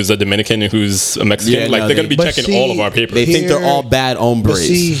between who's a Dominican and who's a Mexican? Yeah, like, no, they're going to be But checking see, all of our papers. They think they're all bad But hombres.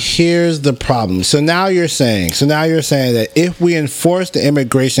 see, here's the problem. So now you're saying that if we enforce the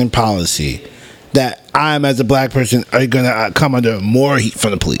immigration policy, that I'm as a black person are going to come under more heat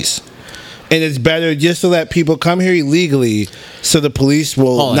from the police. And it's better just to let people come here illegally, so the police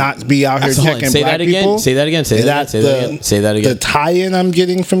will Hold on. not be out here Hold on. checking Say black that again. people. Say that again. Say that again. That's Say that again. Say that again. The tie-in I'm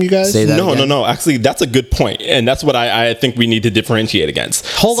getting from you guys. Say that no, again. no. Actually, that's a good point, and that's what I think we need to differentiate against.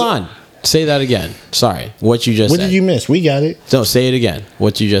 Hold on. Say that again. Sorry. What you just What said. did you miss? We got it. No, say it again.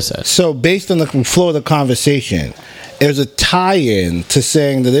 What you just said. So based on the flow of the conversation, there's a tie-in to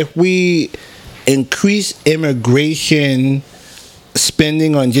saying that if we increase immigration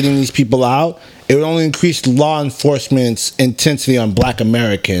spending on getting these people out, it would only increase law enforcement's intensity on black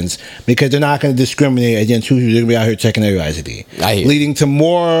Americans because they're not going to discriminate against who's going to be out here checking everybody's ID, I hear you. leading to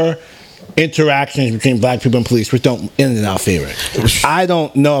more interactions between black people and police, which don't end in our favor. I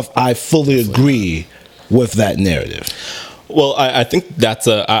don't know if I fully agree with that narrative. Well, I think that's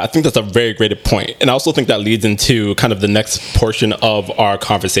a very great point, and I also think that leads into kind of the next portion of our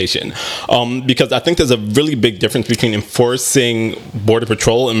conversation, because I think there's a really big difference between enforcing border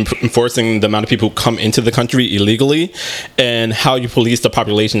patrol and enforcing the amount of people who come into the country illegally, and how you police the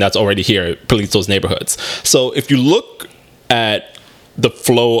population that's already here, police those neighborhoods. So if you look at the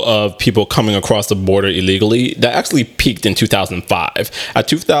flow of people coming across the border illegally, that actually peaked in 2005. At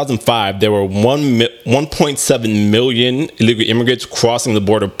 2005, there were 1.7 million illegal immigrants crossing the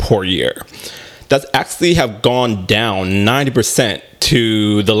border per year. That's actually have gone down 90%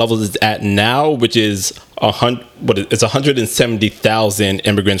 to the levels it's at now, which is 170,000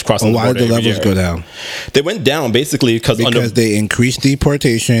 immigrants crossing the border. Why did the levels go down? They went down basically because they increased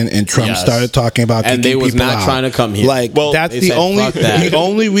deportation, and Trump started talking about and they was people not out. trying to come here. Like, well, that's the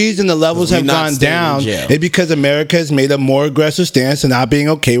only reason the levels have gone down is because America has made a more aggressive stance and not being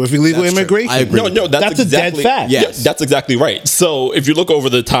okay with illegal immigration. I agree. No, that's exactly, a dead fact. Yes. Yeah, that's exactly right. So if you look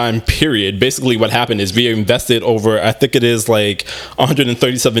over the time period, basically what happened is we invested over, I think it is like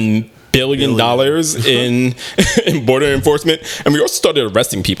 $137 billion in border enforcement, and we also started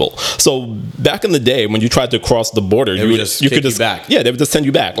arresting people. So back in the day, when you tried to cross the border, you could just back. Yeah, they would just send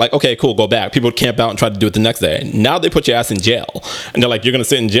you back. Like, okay, cool, go back. People would camp out and try to do it the next day. Now they put your ass in jail, and they're like, you're going to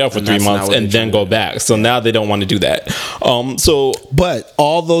sit in jail for 3 months and then go back. So now they don't want to do that. But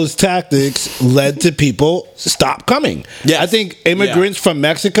all those tactics led to people stop coming. Yes. I think immigrants from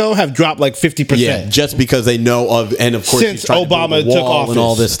Mexico have dropped like 50%. Yeah, just because they know of, and of course, Since Obama took office and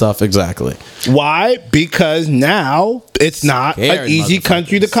all this stuff. Exactly. Why? Because now it's not an easy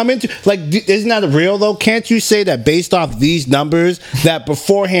country to come into. Like, isn't that real though? Can't you say that based off these numbers that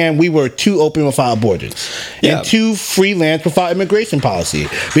beforehand we were too open without borders and too freelance without immigration policy?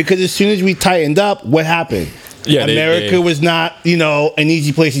 Because as soon as we tightened up, what happened? Yeah, America was not, an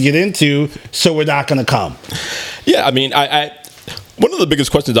easy place to get into, so we're not going to come. Yeah, I mean, I one of the biggest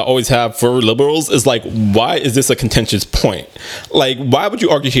questions I always have for liberals is like, why is this a contentious point? Like, why would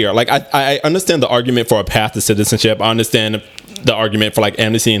you argue here? Like, I understand the argument for a path to citizenship. I understand the argument for like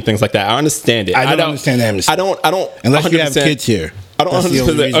amnesty and things like that. I understand it. I don't understand amnesty. I don't. Unless you have kids here. I don't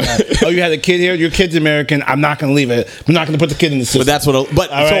understand. Oh, you had a kid here. Your kid's American. I'm not going to leave it. I'm not going to put the kid in the system. But that's what.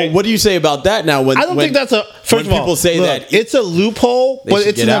 So what do you say about that now? When I don't think that's a. First of all, people say that it's a loophole, but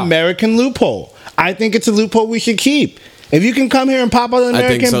it's an American loophole. I think it's a loophole we should keep. If you can come here and pop out an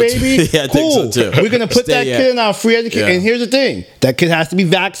American baby, yeah, I cool. think so too. We're going to put that kid in our free education. Yeah. And here's the thing. That kid has to be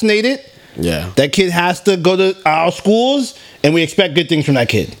vaccinated. Yeah. That kid has to go to our schools, and we expect good things from that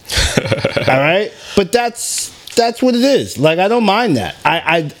kid. All right? But that's what it is. Like, I don't mind that.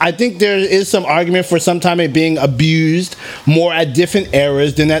 I think there is some argument for sometimes it being abused more at different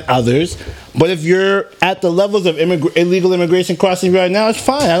eras than at others. But if you're at the levels of illegal immigration crossing right now, it's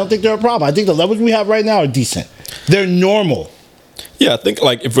fine. I don't think they're a problem. I think the levels we have right now are decent. They're normal. Yeah, I think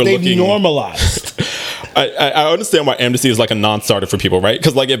like if they've normalized. I understand why amnesty is like a non-starter for people, right?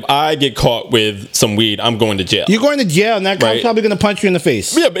 Because like if I get caught with some weed, I'm going to jail. You're going to jail, and that guy's probably going to punch you in the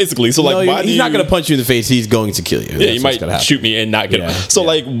face. Yeah, basically. So like, he's not going to punch you in the face. He's going to kill you. Yeah, he might shoot me and not get. So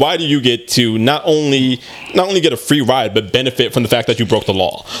like, why do you get to not only get a free ride but benefit from the fact that you broke the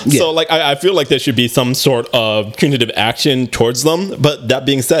law? Yeah. So like, I feel like there should be some sort of punitive action towards them. But that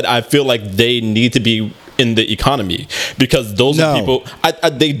being said, I feel like they need to be in the economy, because those are people.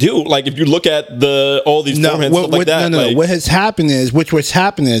 They do. Like if you look at all these forms stuff like that. No. What has happened is,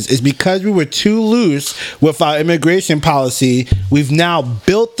 because we were too loose with our immigration policy, we've now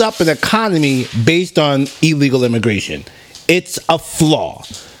built up an economy based on illegal immigration. It's a flaw.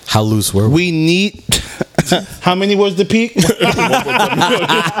 How loose were we? We need. How many was the peak? What was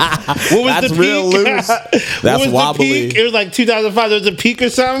That's the peak? real loose. That's wobbly. It was like 2005. There was a peak or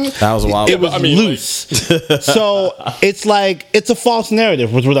something. That was wobbly. It was loose. So it's like, it's a false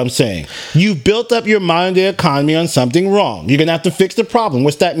narrative, was what I'm saying. You've built up your modern day economy on something wrong. You're going to have to fix the problem.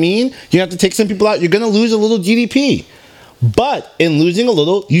 What's that mean? You have to take some people out. You're going to lose a little GDP. But in losing a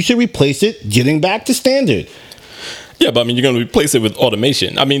little, you should replace it getting back to standard. Yeah, but I mean, you're going to replace it with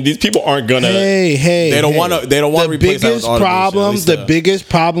automation. I mean, these people aren't going to. They don't want to. They don't want to replace that with automation. The biggest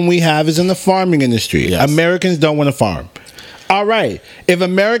problem we have is in the farming industry. Yes. Americans don't want to farm. All right, if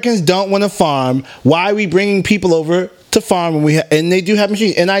Americans don't want to farm, why are we bringing people over to farm and they do have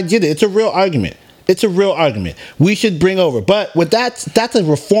machines? And I get it. It's a real argument. We should bring over. But that's a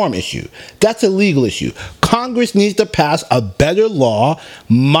reform issue. That's a legal issue. Congress needs to pass a better law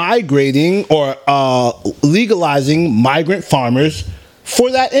migrating or legalizing migrant farmers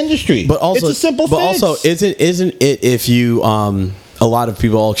for that industry. But also, it's a simple fix. But also, isn't it if you a lot of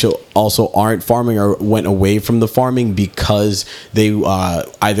people also aren't farming or went away from the farming because they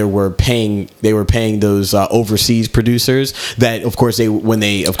either were paying those overseas producers that, of course, when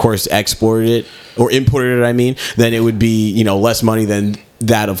they exported it or imported it, I mean, then it would be less money than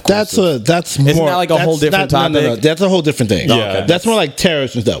that, of course. That's more. Isn't that like a whole different topic? No, that's a whole different thing. Yeah. Okay. That's more like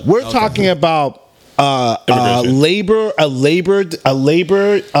tariffs and stuff. We're talking about labor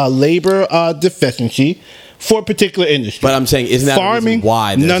deficiency for a particular industry. But I'm saying, isn't that farming?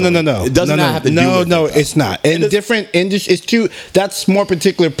 Why? No. It doesn't have to do with No, it, it's not. In different industries, it's true. That's more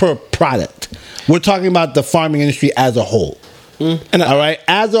particular per product. We're talking about the farming industry as a whole. And all right,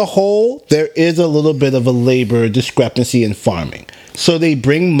 as a whole, there is a little bit of a labor discrepancy in farming. So they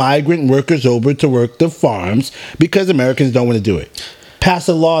bring migrant workers over to work the farms because Americans don't want to do it. Pass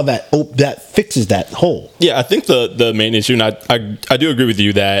a law that fixes that hole. Yeah, I think the main issue, and I do agree with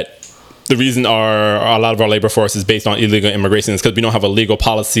you that the reason a lot of our labor force is based on illegal immigration is because we don't have a legal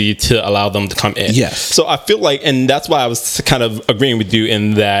policy to allow them to come in. Yes. So I feel like, and that's why I was kind of agreeing with you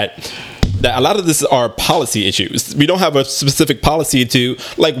in that a lot of this are policy issues. We don't have a specific policy to,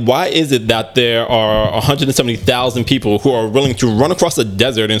 like, why is it that there are 170,000 people who are willing to run across a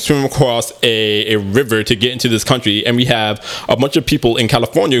desert and swim across a river to get into this country, and we have a bunch of people in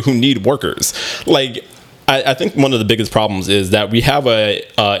California who need workers? Like, I think one of the biggest problems is that we have a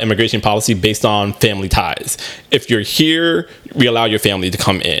immigration policy based on family ties. If you're here, we allow your family to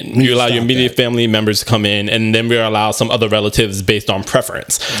come in. You allow your immediate family members to come in, and then we allow some other relatives based on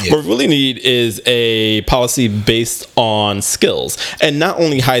preference. Yeah. What we really need is a policy based on skills, and not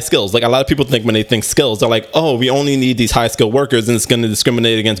only high skills. Like, a lot of people think when they think skills, they're like, oh, we only need these high skilled workers, and it's going to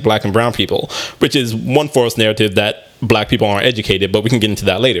discriminate against black and brown people, which is one false narrative that black people aren't educated, but we can get into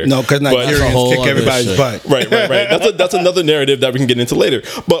that later. No, because Nigerians kick everybody's butt. Right. That's another narrative that we can get into later.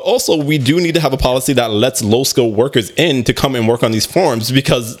 But also, we do need to have a policy that lets low-skilled workers in to come and work on these farms,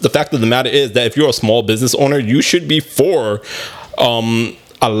 because the fact of the matter is that if you're a small business owner, you should be for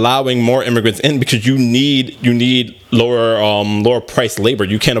allowing more immigrants in, because you need lower price labor.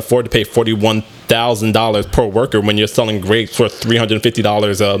 You can't afford to pay $41,000 per worker when you're selling grapes for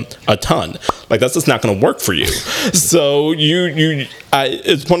 $350 a ton. Like, that's just not going to work for you. So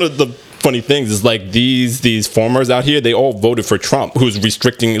it's one of the funny things is, like, these farmers out here, they all voted for Trump, who's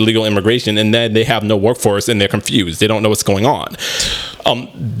restricting illegal immigration, and then they have no workworkforce and they're confused. They don't know what's going on.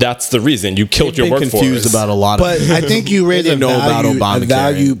 That's the reason you killed your workforce. Confused about a lot of. But I think you raised a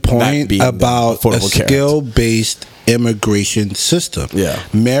value point about a skill-based immigration system. Yeah.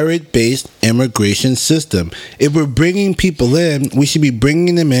 Merit-based immigration system. If we're bringing people in, we should be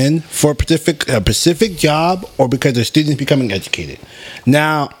bringing them in for a specific job or because their students becoming educated.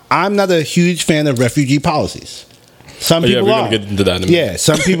 Now, I'm not a huge fan of refugee policies. Some people are. Get into that in a minute.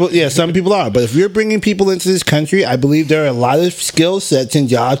 Some people are. But if you're bringing people into this country, I believe there are a lot of skill sets and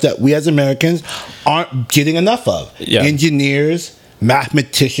jobs that we as Americans aren't getting enough of. Yeah. Engineers,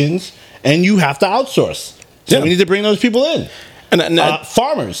 mathematicians, and you have to outsource. So we need to bring those people in. And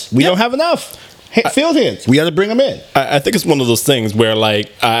farmers, we don't have enough. Field hands, we got to bring them in. I think it's one of those things where, like,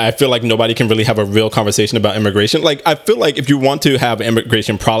 I feel like nobody can really have a real conversation about immigration. Like, I feel like if you want to have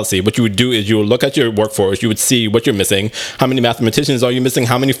immigration policy, what you would do is you would look at your workforce, you would see what you're missing, how many mathematicians are you missing,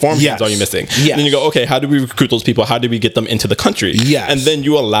 how many farm hands are you missing. Yes. Then you go, okay, how do we recruit those people? How do we get them into the country? Yes. And then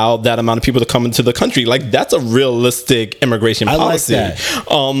you allow that amount of people to come into the country. Like, that's a realistic immigration policy. I like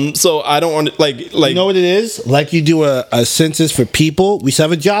that. So I don't want to, like you know what it is? Like, you do a census for people, we should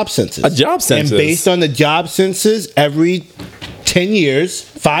have a job census. A job census. And based on the job census, every 10 years,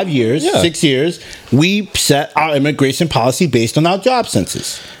 5 years, 6 years, we set our immigration policy based on our job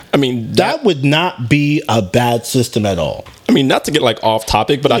census. I mean, that would not be a bad system at all. I mean, not to get, like, off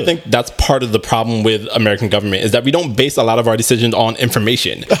topic, but I think that's part of the problem with American government is that we don't base a lot of our decisions on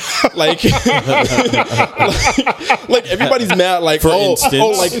information. like everybody's mad, like,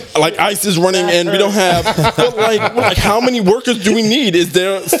 like ICE is running and we don't have, but like how many workers do we need? Is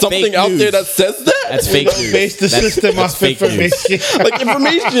there something out there that says that? That's fake news. Base the system off information. Like,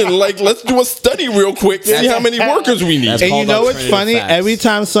 information, like, let's do a study real quick, see how many workers we need. And you know what's funny? Every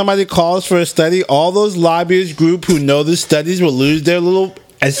time somebody calls for a study, all those lobbyist group who know the studies will lose their little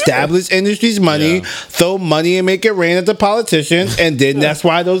established industries money, throw money and make it rain at the politicians, and then that's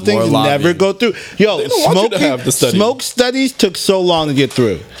why those things never go through. Yo, smoke studies took so long to get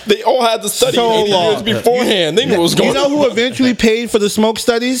through. They all had the study 80 years beforehand. They knew what was going on. You know who eventually paid for the smoke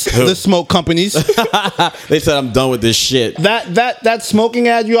studies? The smoke companies. They said, I'm done with this shit. That smoking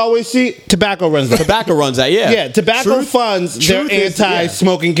ad you always see, tobacco runs that. Tobacco runs that, yeah. Yeah, tobacco funds their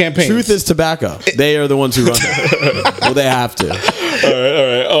anti-smoking campaign. Truth is tobacco. They are the ones who run it. Well, they have to. All right.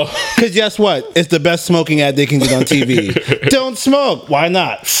 right. Oh. Because guess what? It's the best smoking ad they can get on TV. Don't smoke. Why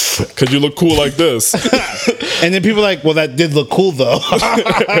not? Because you look cool like this. And then people are like, well, that did look cool, though.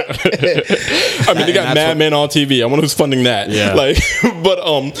 I mean, they got Mad Men on TV. I wonder who's funding that. Yeah. Like, but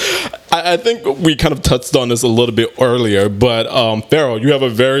I think we kind of touched on this a little bit earlier. But Farrell, you have a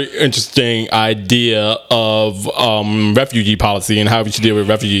very interesting idea of refugee policy and how we should deal with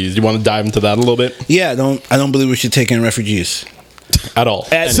refugees. You want to dive into that a little bit? Yeah, I don't believe we should take in refugees. At all.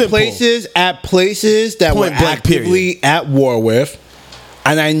 At places that we're Point blank, actively at war with.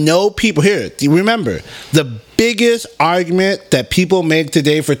 And I know people here, remember, the biggest argument that people make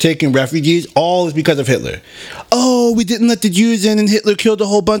today for taking refugees all is because of Hitler. Oh, we didn't let the Jews in and Hitler killed a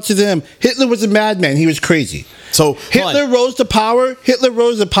whole bunch of them. Hitler was a madman. He was crazy. So Hitler rose to power. Hitler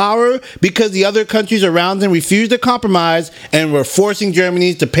rose to power because the other countries around him refused to compromise and were forcing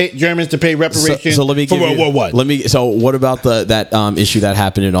Germans to pay reparations so let me for give World War I. So what about that issue that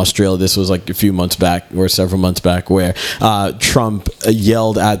happened in Australia? This was like a few months back or several months back, where Trump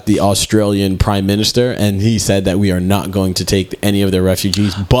yelled at the Australian Prime Minister, and he said that we are not going to take any of their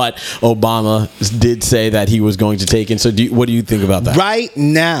refugees. But Obama did say that he was going to take in. So what do you think about that? Right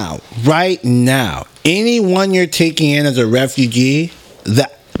now, anyone you're taking in as a refugee, the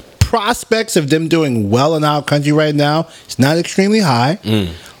prospects of them doing well in our country right now is not extremely high.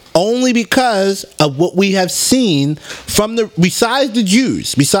 Only because of what we have seen from besides the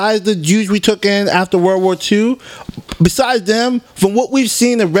Jews we took in after World War II, besides them, from what we've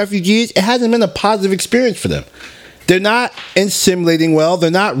seen of refugees, it hasn't been a positive experience for them. They're not assimilating well. They're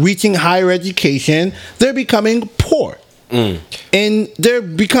not reaching higher education. They're becoming poor. And they're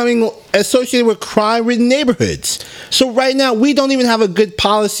becoming associated with crime-ridden neighborhoods. So right now, we don't even have a good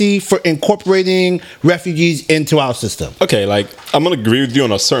policy for incorporating refugees into our system. Okay, like, I'm going to agree with you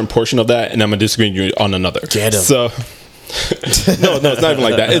on a certain portion of that, and I'm going to disagree with you on another. Get 'em. So... no, it's not even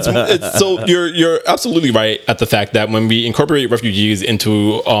like that. It's so you're absolutely right at the fact that when we incorporate refugees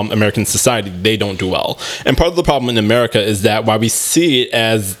into American society, they don't do well. And part of the problem in America is that while we see it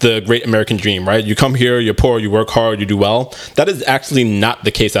as the great American dream, right? You come here, you're poor, you work hard, you do well. That is actually not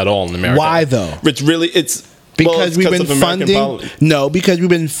the case at all in America. Why though? Because we've been funding. No, because we've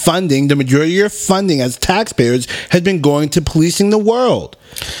been funding. The majority of your funding as taxpayers has been going to policing the world.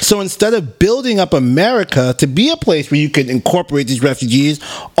 So instead of building up America to be a place where you can incorporate these refugees,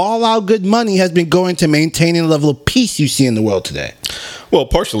 all our good money has been going to maintaining the level of peace you see in the world today. Well,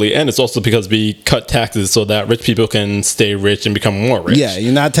 partially, and it's also because we cut taxes so that rich people can stay rich and become more rich. Yeah,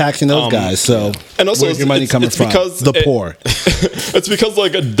 you're not taxing those guys. So, and also, where's your money coming from? The poor. It's because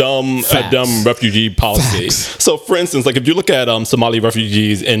like a dumb refugee policy. Facts. So, for instance, like if you look at Somali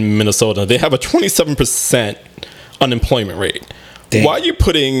refugees in Minnesota, they have a 27% unemployment rate. Damn. Why are you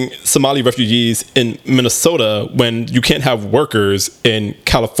putting Somali refugees in Minnesota when you can't have workers in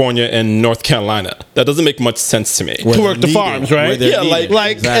California and North Carolina? That doesn't make much sense to me. To work the farms, right? Yeah,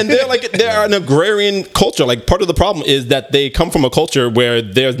 exactly. And they're an agrarian culture. Like part of the problem is that they come from a culture where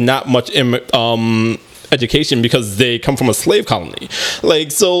there's not much education because they come from a slave colony.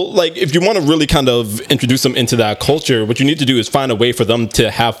 If you want to really kind of introduce them into that culture, what you need to do is find a way for them to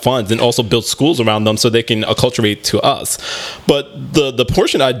have funds and also build schools around them so they can acculturate to us. But the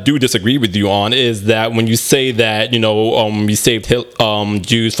portion I do disagree with you on is that when you say that, we saved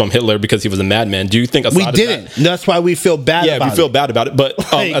Jews from Hitler because he was a madman, do you think Assad we didn't? That's why we feel bad about it. Yeah, we feel bad about it. But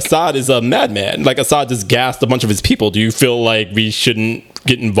Assad is a madman. Like Assad just gassed a bunch of his people. Do you feel like we shouldn't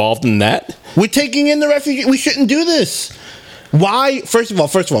get involved in that? We're taking in the refugees. We shouldn't do this. Why? First of all,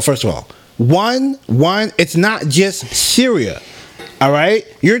 one, it's not just Syria. All right?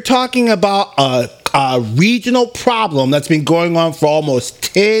 You're talking about a regional problem that's been going on for almost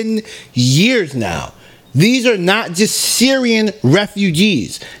 10 years now. These are not just Syrian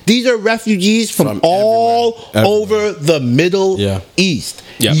refugees. These are refugees from all over the Middle East.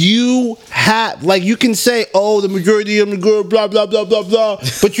 Yeah. You have, you can say, the majority of them go blah, blah, blah, blah, blah.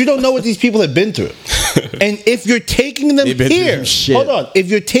 But you don't know what these people have been through. And if you're taking them here, hold on. If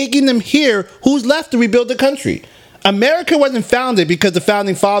you're taking them here, who's left to rebuild the country? America wasn't founded because the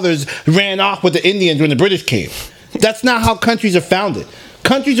founding fathers ran off with the Indians when the British came. That's not how countries are founded.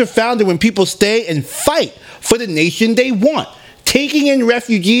 Countries are founded when people stay and fight for the nation they want. Taking in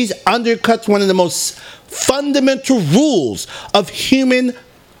refugees undercuts one of the most fundamental rules of human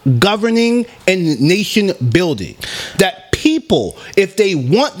governing and nation building. That people, if they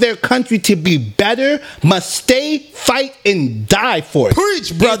want their country to be better, must stay, fight, and die for it.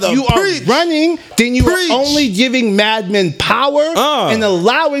 Preach, brother. If you are running, then you are only giving madmen power and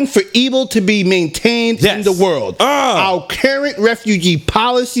allowing for evil to be maintained in the world. Our current refugee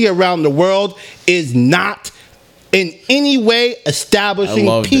policy around the world is not in any way establishing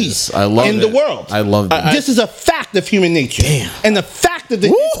love peace this. I love in the it. world. I love that. This is a fact of human nature. And the fact of the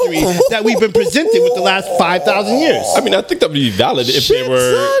history that we've been presented with the last 5,000 years. I mean, I think that would be valid if Shit,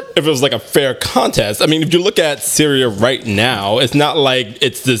 son. if it was like a fair contest. I mean, if you look at Syria right now, it's not like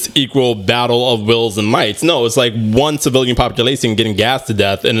it's this equal battle of wills and mights. No, it's like one civilian population getting gassed to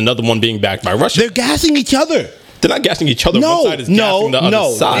death and another one being backed by Russia. They're gassing each other. They're not gassing each other. One side is gassing the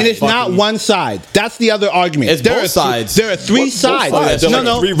other side. And it's not one side. That's the other argument. It's both sides. There are three Both sides. sides. There are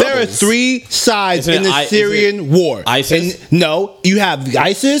like three There are rebels. three sides Isn't in it the I- Syrian war. ISIS? And no, you have the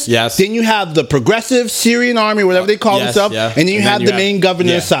ISIS. Yes. Then you have the progressive Syrian army, whatever they call Yes, themselves, yeah. and then you And have then the you main have-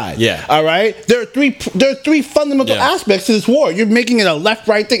 governor's yeah, side. yeah. All right. There are three fundamental Yeah. aspects to this war. You're making it a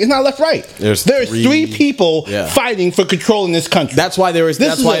left-right thing. It's not left-right. There's three three- people Yeah. fighting for control in this country. That's why there was. This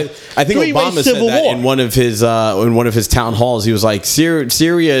That's is why a I think three-way Obama said civil that war. in one of his town halls. He was like,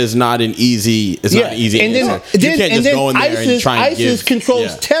 Syria is not an easy. It's not an easy and answer. then, You can't and just then go in there and ISIS, try and ISIS give.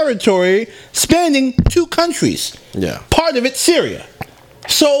 controls Yeah. territory spanning two countries. Yeah. Part of it, Syria.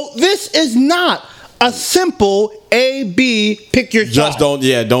 So this is not a simple A-B pick your Just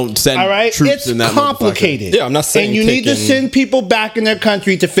side. don't send All right, troops it's in that complicated. Yeah, I'm not saying and you need to taking- send people back in their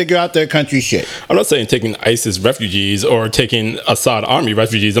country to figure out their country shit. I'm not saying taking ISIS refugees or taking Assad army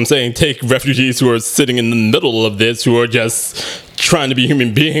refugees. I'm saying take refugees who are sitting in the middle of this, who are just trying to be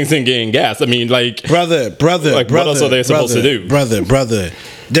human beings and getting gas. I mean, like, Brother, Like, what else are they supposed to do? Brother,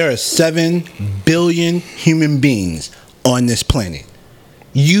 there are 7 billion human beings on this planet.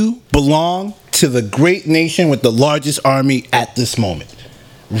 You belong to the great nation with the largest army at this moment.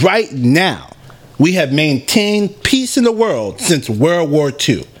 Right now, we have maintained peace in the world since World War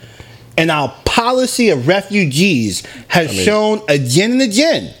II. And our policy of refugees has shown again and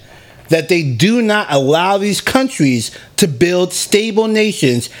again that they do not allow these countries to build stable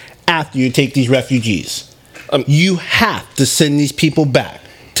nations after you take these refugees. You have to send these people back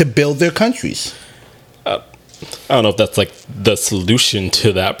to build their countries. I don't know if that's like the solution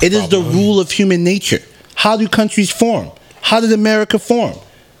to that problem. It is the rule of human nature. How do countries form? How did America form?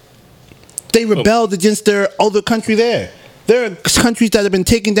 They rebelled against their other country there. There are countries that have been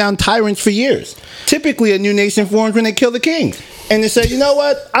taking down tyrants for years. Typically, a new nation forms when they kill the king. And they say, you know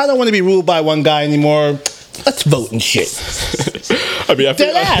what? I don't want to be ruled by one guy anymore. Let's vote and shit. I mean, I feel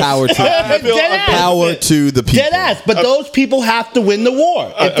Dead ass. Power to- Dead ass. Power to the people. Dead ass. But those people have to win the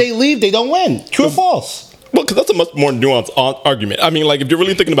war. If they leave, they don't win. True or false? Well, because that's a much more nuanced argument. I mean, like, if you're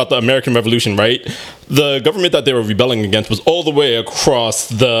really thinking about the American Revolution, right? The government that they were rebelling against was all the way across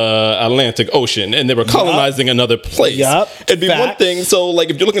the Atlantic Ocean, and they were colonizing another place. Yup. It'd be one Facts. thing. So, like,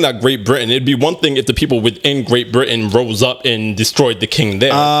 if you're looking at Great Britain, it'd be one thing if the people within Great Britain rose up and destroyed the king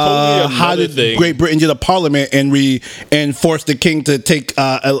there. Totally How another did thing. Great Britain get a parliament and force the king to take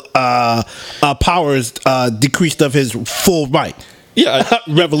powers decreased of his full right? Yeah,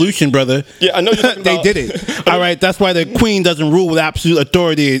 Revolution, brother. Yeah, I know you're talking They about- did it. All right, that's why the queen doesn't rule with absolute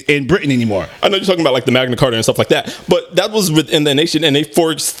authority in Britain anymore. I know you're talking about like the Magna Carta and stuff like that, but that was within the nation, and they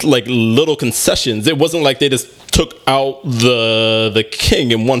forced like little concessions. It wasn't like they just took out the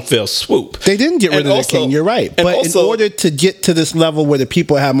king in one fell swoop. They didn't get rid And of also- the king. You're right, and but also- in order to get to this level where the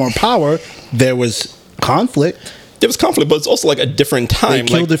people have more power, there was conflict. There was conflict, but it's also like a different They time.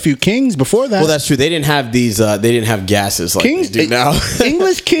 killed Like, a few kings before that. Well, that's true. They didn't have these. They didn't have gases like kings they do now.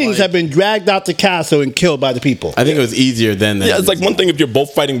 English kings have been dragged out the castle and killed by the people. I think it was easier then. Than yeah, it's like one thing if you're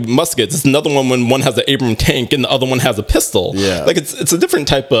both fighting muskets. It's another one when one has an Abrams tank and the other one has a pistol. Yeah. like it's a different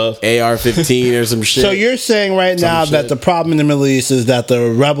type of. AR-15 or some shit. So you're saying right now that shit. the problem in the Middle East is that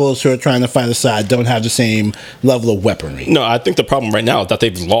the rebels who are trying to fight Assad don't have the same level of weaponry. No, I think the problem right now is that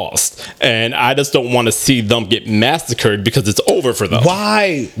they've lost, and I just don't want to see them get massacred because it's over for them.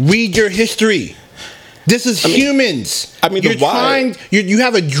 Why? Read your history. This is humans. I mean, the you're why- trying. You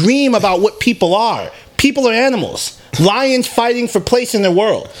have a dream about what people are. People are animals. Lions fighting for place in the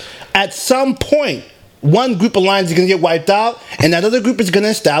world. At some point, one group of lions is going to get wiped out, and that other group is going to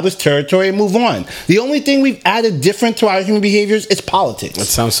establish territory and move on. The only thing we've added different to our human behaviors is politics. That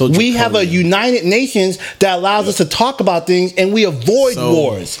sounds so We have a draconian. United Nations that allows us to talk about things, and we avoid So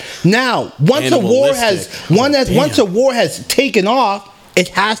wars. Now, once a war has animalistic. once a war has taken off, it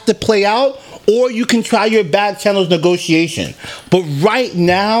has to play out, or you can try your back channels negotiation. But right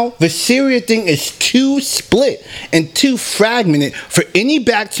now, the Syria thing is too split and too fragmented for any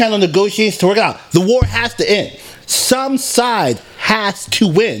back channel negotiations to work out. The war has to end. Some side has to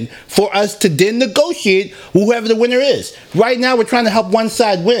win for us to then negotiate whoever the winner is. Right now, we're trying to help one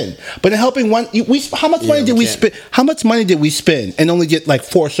side win, but in helping one, how much money did we spend? How much money did we spend and only get like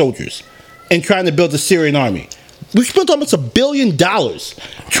 4 soldiers, and trying to build a Syrian army? We spent almost $1 billion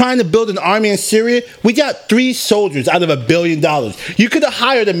trying to build an army in Syria. We got 3 soldiers out of $1 billion. You could have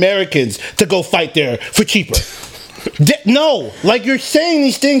hired Americans to go fight there for cheaper. No, like you're saying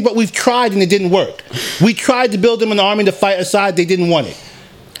these things, but we've tried and it didn't work. We tried to build them an army to fight Assad. They didn't want it.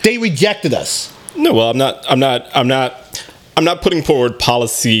 They rejected us. No, well, I'm not putting forward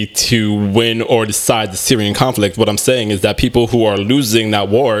policy to win or decide the Syrian conflict. What I'm saying is that people who are losing that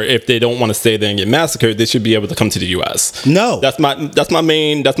war, if they don't want to stay there and get massacred, they should be able to come to the U.S. No, that's my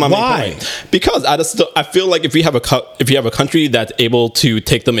main main point. Because I feel like if you have a country that's able to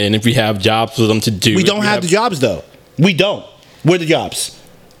take them in, if we have jobs for them to do, we don't have the jobs though. We don't. Where are the jobs?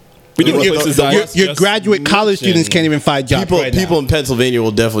 Your graduate college students can't even find jobs. People in Pennsylvania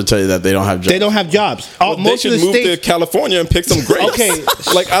will definitely tell you that they don't have jobs. They don't have jobs. Most of the move to California and pick some grapes. Okay,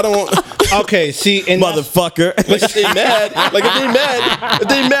 like I don't. Okay, see, motherfucker. But if they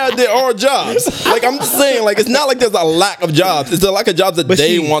mad, there are jobs. Like I'm just saying, like it's not like there's a lack of jobs. It's a lack of jobs that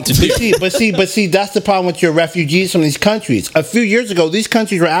they want to do. But see, that's the problem with your refugees from these countries. A few years ago, these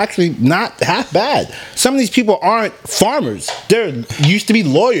countries were actually not half bad. Some of these people aren't farmers. They used to be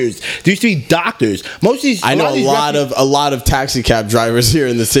lawyers. There used to be doctors. Most of these, I know a lot of taxi cab drivers here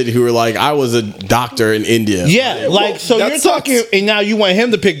in the city who were like, I was a doctor in India. Yeah, like so you're talking, and now you want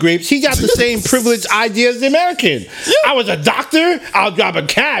him to pick grapes. He got the same privileged idea as the American. Yeah. I was a doctor. I'll drive a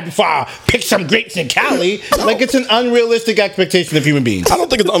cab before I pick some grapes in Cali. Like it's an unrealistic expectation of human beings. I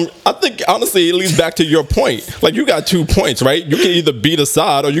don't think it's. I think honestly, it leads back to your point. Like you got 2 points, right? You can either beat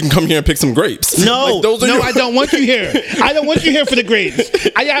Assad or you can come here and pick some grapes. No, like, I don't want you here. I don't want you here for the grapes.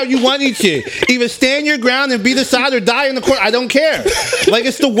 You want each year. Either stand your ground and beat Assad or die in the court. I don't care. Like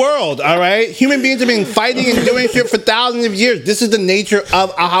it's the world, all right? Human beings have been fighting and doing shit for thousands of years. This is the nature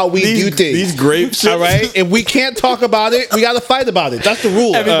of how we do things. These grapes, all right? If we can't talk about it, we got to fight about it. That's the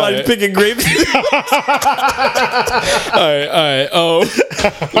rule. Everybody's picking grapes. All right.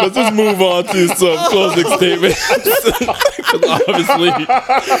 Let's just move on to some closing statements.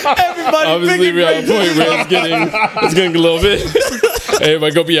 obviously, we're at a point where it's getting a little bit.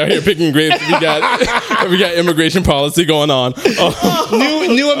 Everybody go be out here picking grapes. We got immigration policy going on.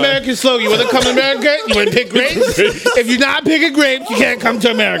 New American slogan. You want to come to America? You want to pick grapes? If you're not picking grapes, you can't come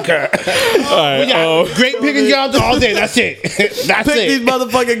to America. We got grape picking jobs all day. That's it. That's Pick these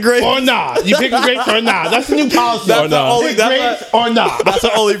motherfucking grapes. Or not. You picking grapes or not. That's the new policy. That's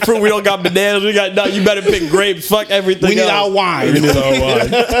the only fruit. We don't got bananas. We got nothing. You better pick grapes. Fuck everything. We need our wine. All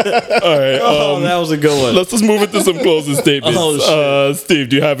right. That was a good one. Let's just move into some closing statements. Steve,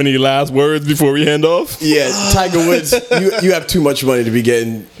 do you have any last words before we hand off? Yeah, Tiger Woods, you have too much money to be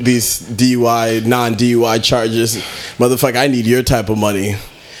getting these DUI, non-DUI charges. Motherfucker, I need your type of money.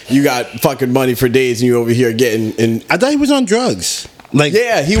 You got fucking money for days and you over here getting... I thought he was on drugs. Like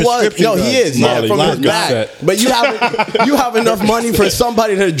yeah, he was. No, he is. Molly, from his back. But you have enough money for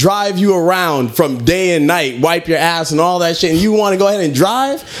somebody to drive you around from day and night, wipe your ass and all that shit, and you want to go ahead and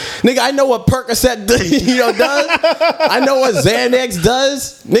drive? Nigga, I know what Percocet does. I know what Xanax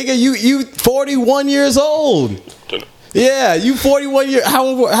does. Nigga, you 41 years old. Yeah, you 41 years,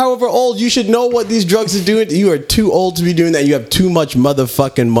 however old, you should know what these drugs are doing. You are too old to be doing that. You have too much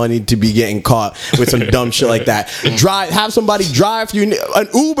motherfucking money to be getting caught with some dumb shit like that. Have somebody drive you an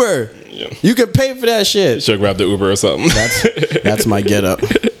Uber. Yeah. You can pay for that shit. Should grab the Uber or something. That's my get up.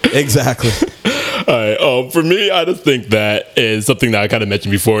 Exactly. All right. For me, I just think that is something that I kind of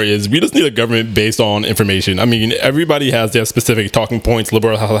mentioned before is we just need a government based on information. I mean, everybody has their specific talking points.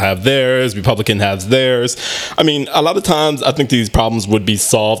 Liberals have theirs. Republican has theirs. I mean, a lot of times I think these problems would be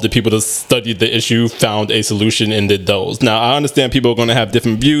solved if people just studied the issue, found a solution, and did those. Now, I understand people are going to have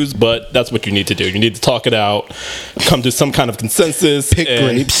different views, but that's what you need to do. You need to talk it out, come to some kind of consensus. Pick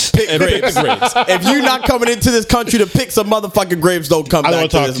grapes. If you're not coming into this country to pick some motherfucking grapes, don't come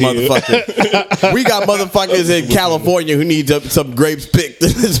back to this motherfucker. We got motherfuckers in California who need some grapes picked.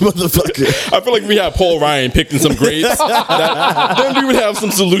 This motherfucker. I feel like if we had Paul Ryan picking some grapes, then we would have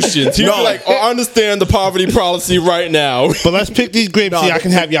some solutions. He'd be like, I understand the poverty policy right now, but let's pick these grapes so I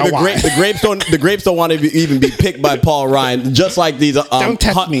can have y'all wine. The grapes don't want to even be picked by Paul Ryan. Just like these don't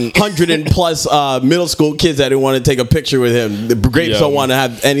test me. 100 and plus middle school kids that didn't want to take a picture with him. The grapes don't want to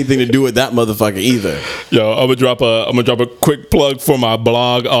have anything to do with that motherfucker either. Yo, I'm gonna drop a quick plug for my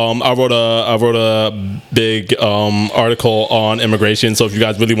blog. I wrote a big article on immigration. So if you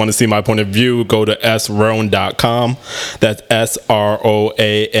guys really want to see my point of view, go to sroane.com. That's SROANE.com.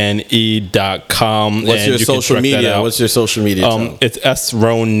 What's your social media? What's your social media? It's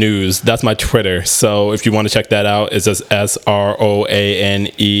sroane news. That's my Twitter. So if you want to check that out, it's just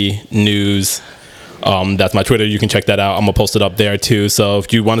SROANE news. That's my Twitter. You can check that out. I'm gonna post it up there too. So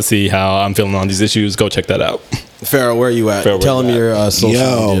if you want to see how I'm feeling on these issues, go check that out. Pharaoh, where are you at? Pharaoh, where Tell you him at? your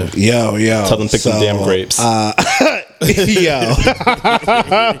social media. Yo. Tell them pick some damn grapes. Yo,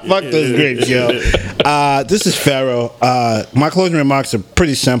 fuck those grapes, yo. This is Pharaoh. My closing remarks are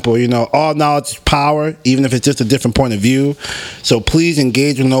pretty simple. You know, all knowledge is power, even if it's just a different point of view. So please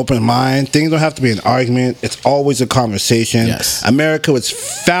engage with an open mind. Things don't have to be an argument. It's always a conversation. Yes. America was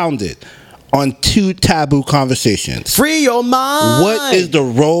founded on two taboo conversations. Free your mind. What is the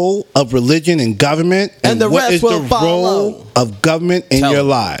role of religion in government, And the what rest is will the follow. role of government in Tell your 'em.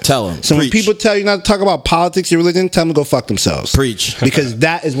 lives? Tell 'em. So when Preach. people tell you not to talk about politics or religion, tell them to go fuck themselves. Preach. Because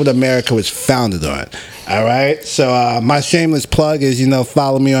that is what America was founded on. All right. So my shameless plug is,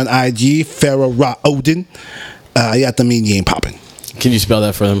 follow me on IG, Pharaoh Ra Odin. You got the mean you ain't popping. Can you spell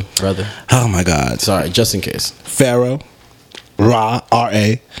that for him, brother? Oh my God. Sorry, just in case. Pharaoh Ra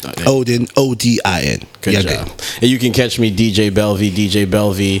R-A Okay. Odin Odin. Good job. And you can catch me, DJ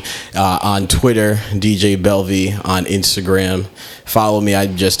Belvy, on Twitter, DJ Belvy on Instagram. Follow me. I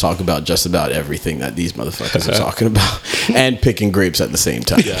just talk about just about everything that these motherfuckers are talking about, and picking grapes at the same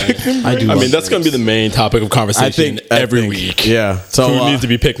time. I mean, that's going to be the main topic of conversation every week. Yeah. So who needs to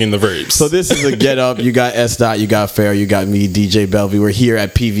be picking the grapes? So this is a Get Up. You got S. Dot, you got Fair, you got me, DJ Belvy. We're here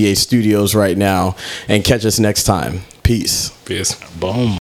at PVA Studios right now, and catch us next time. Peace. Peace. Boom.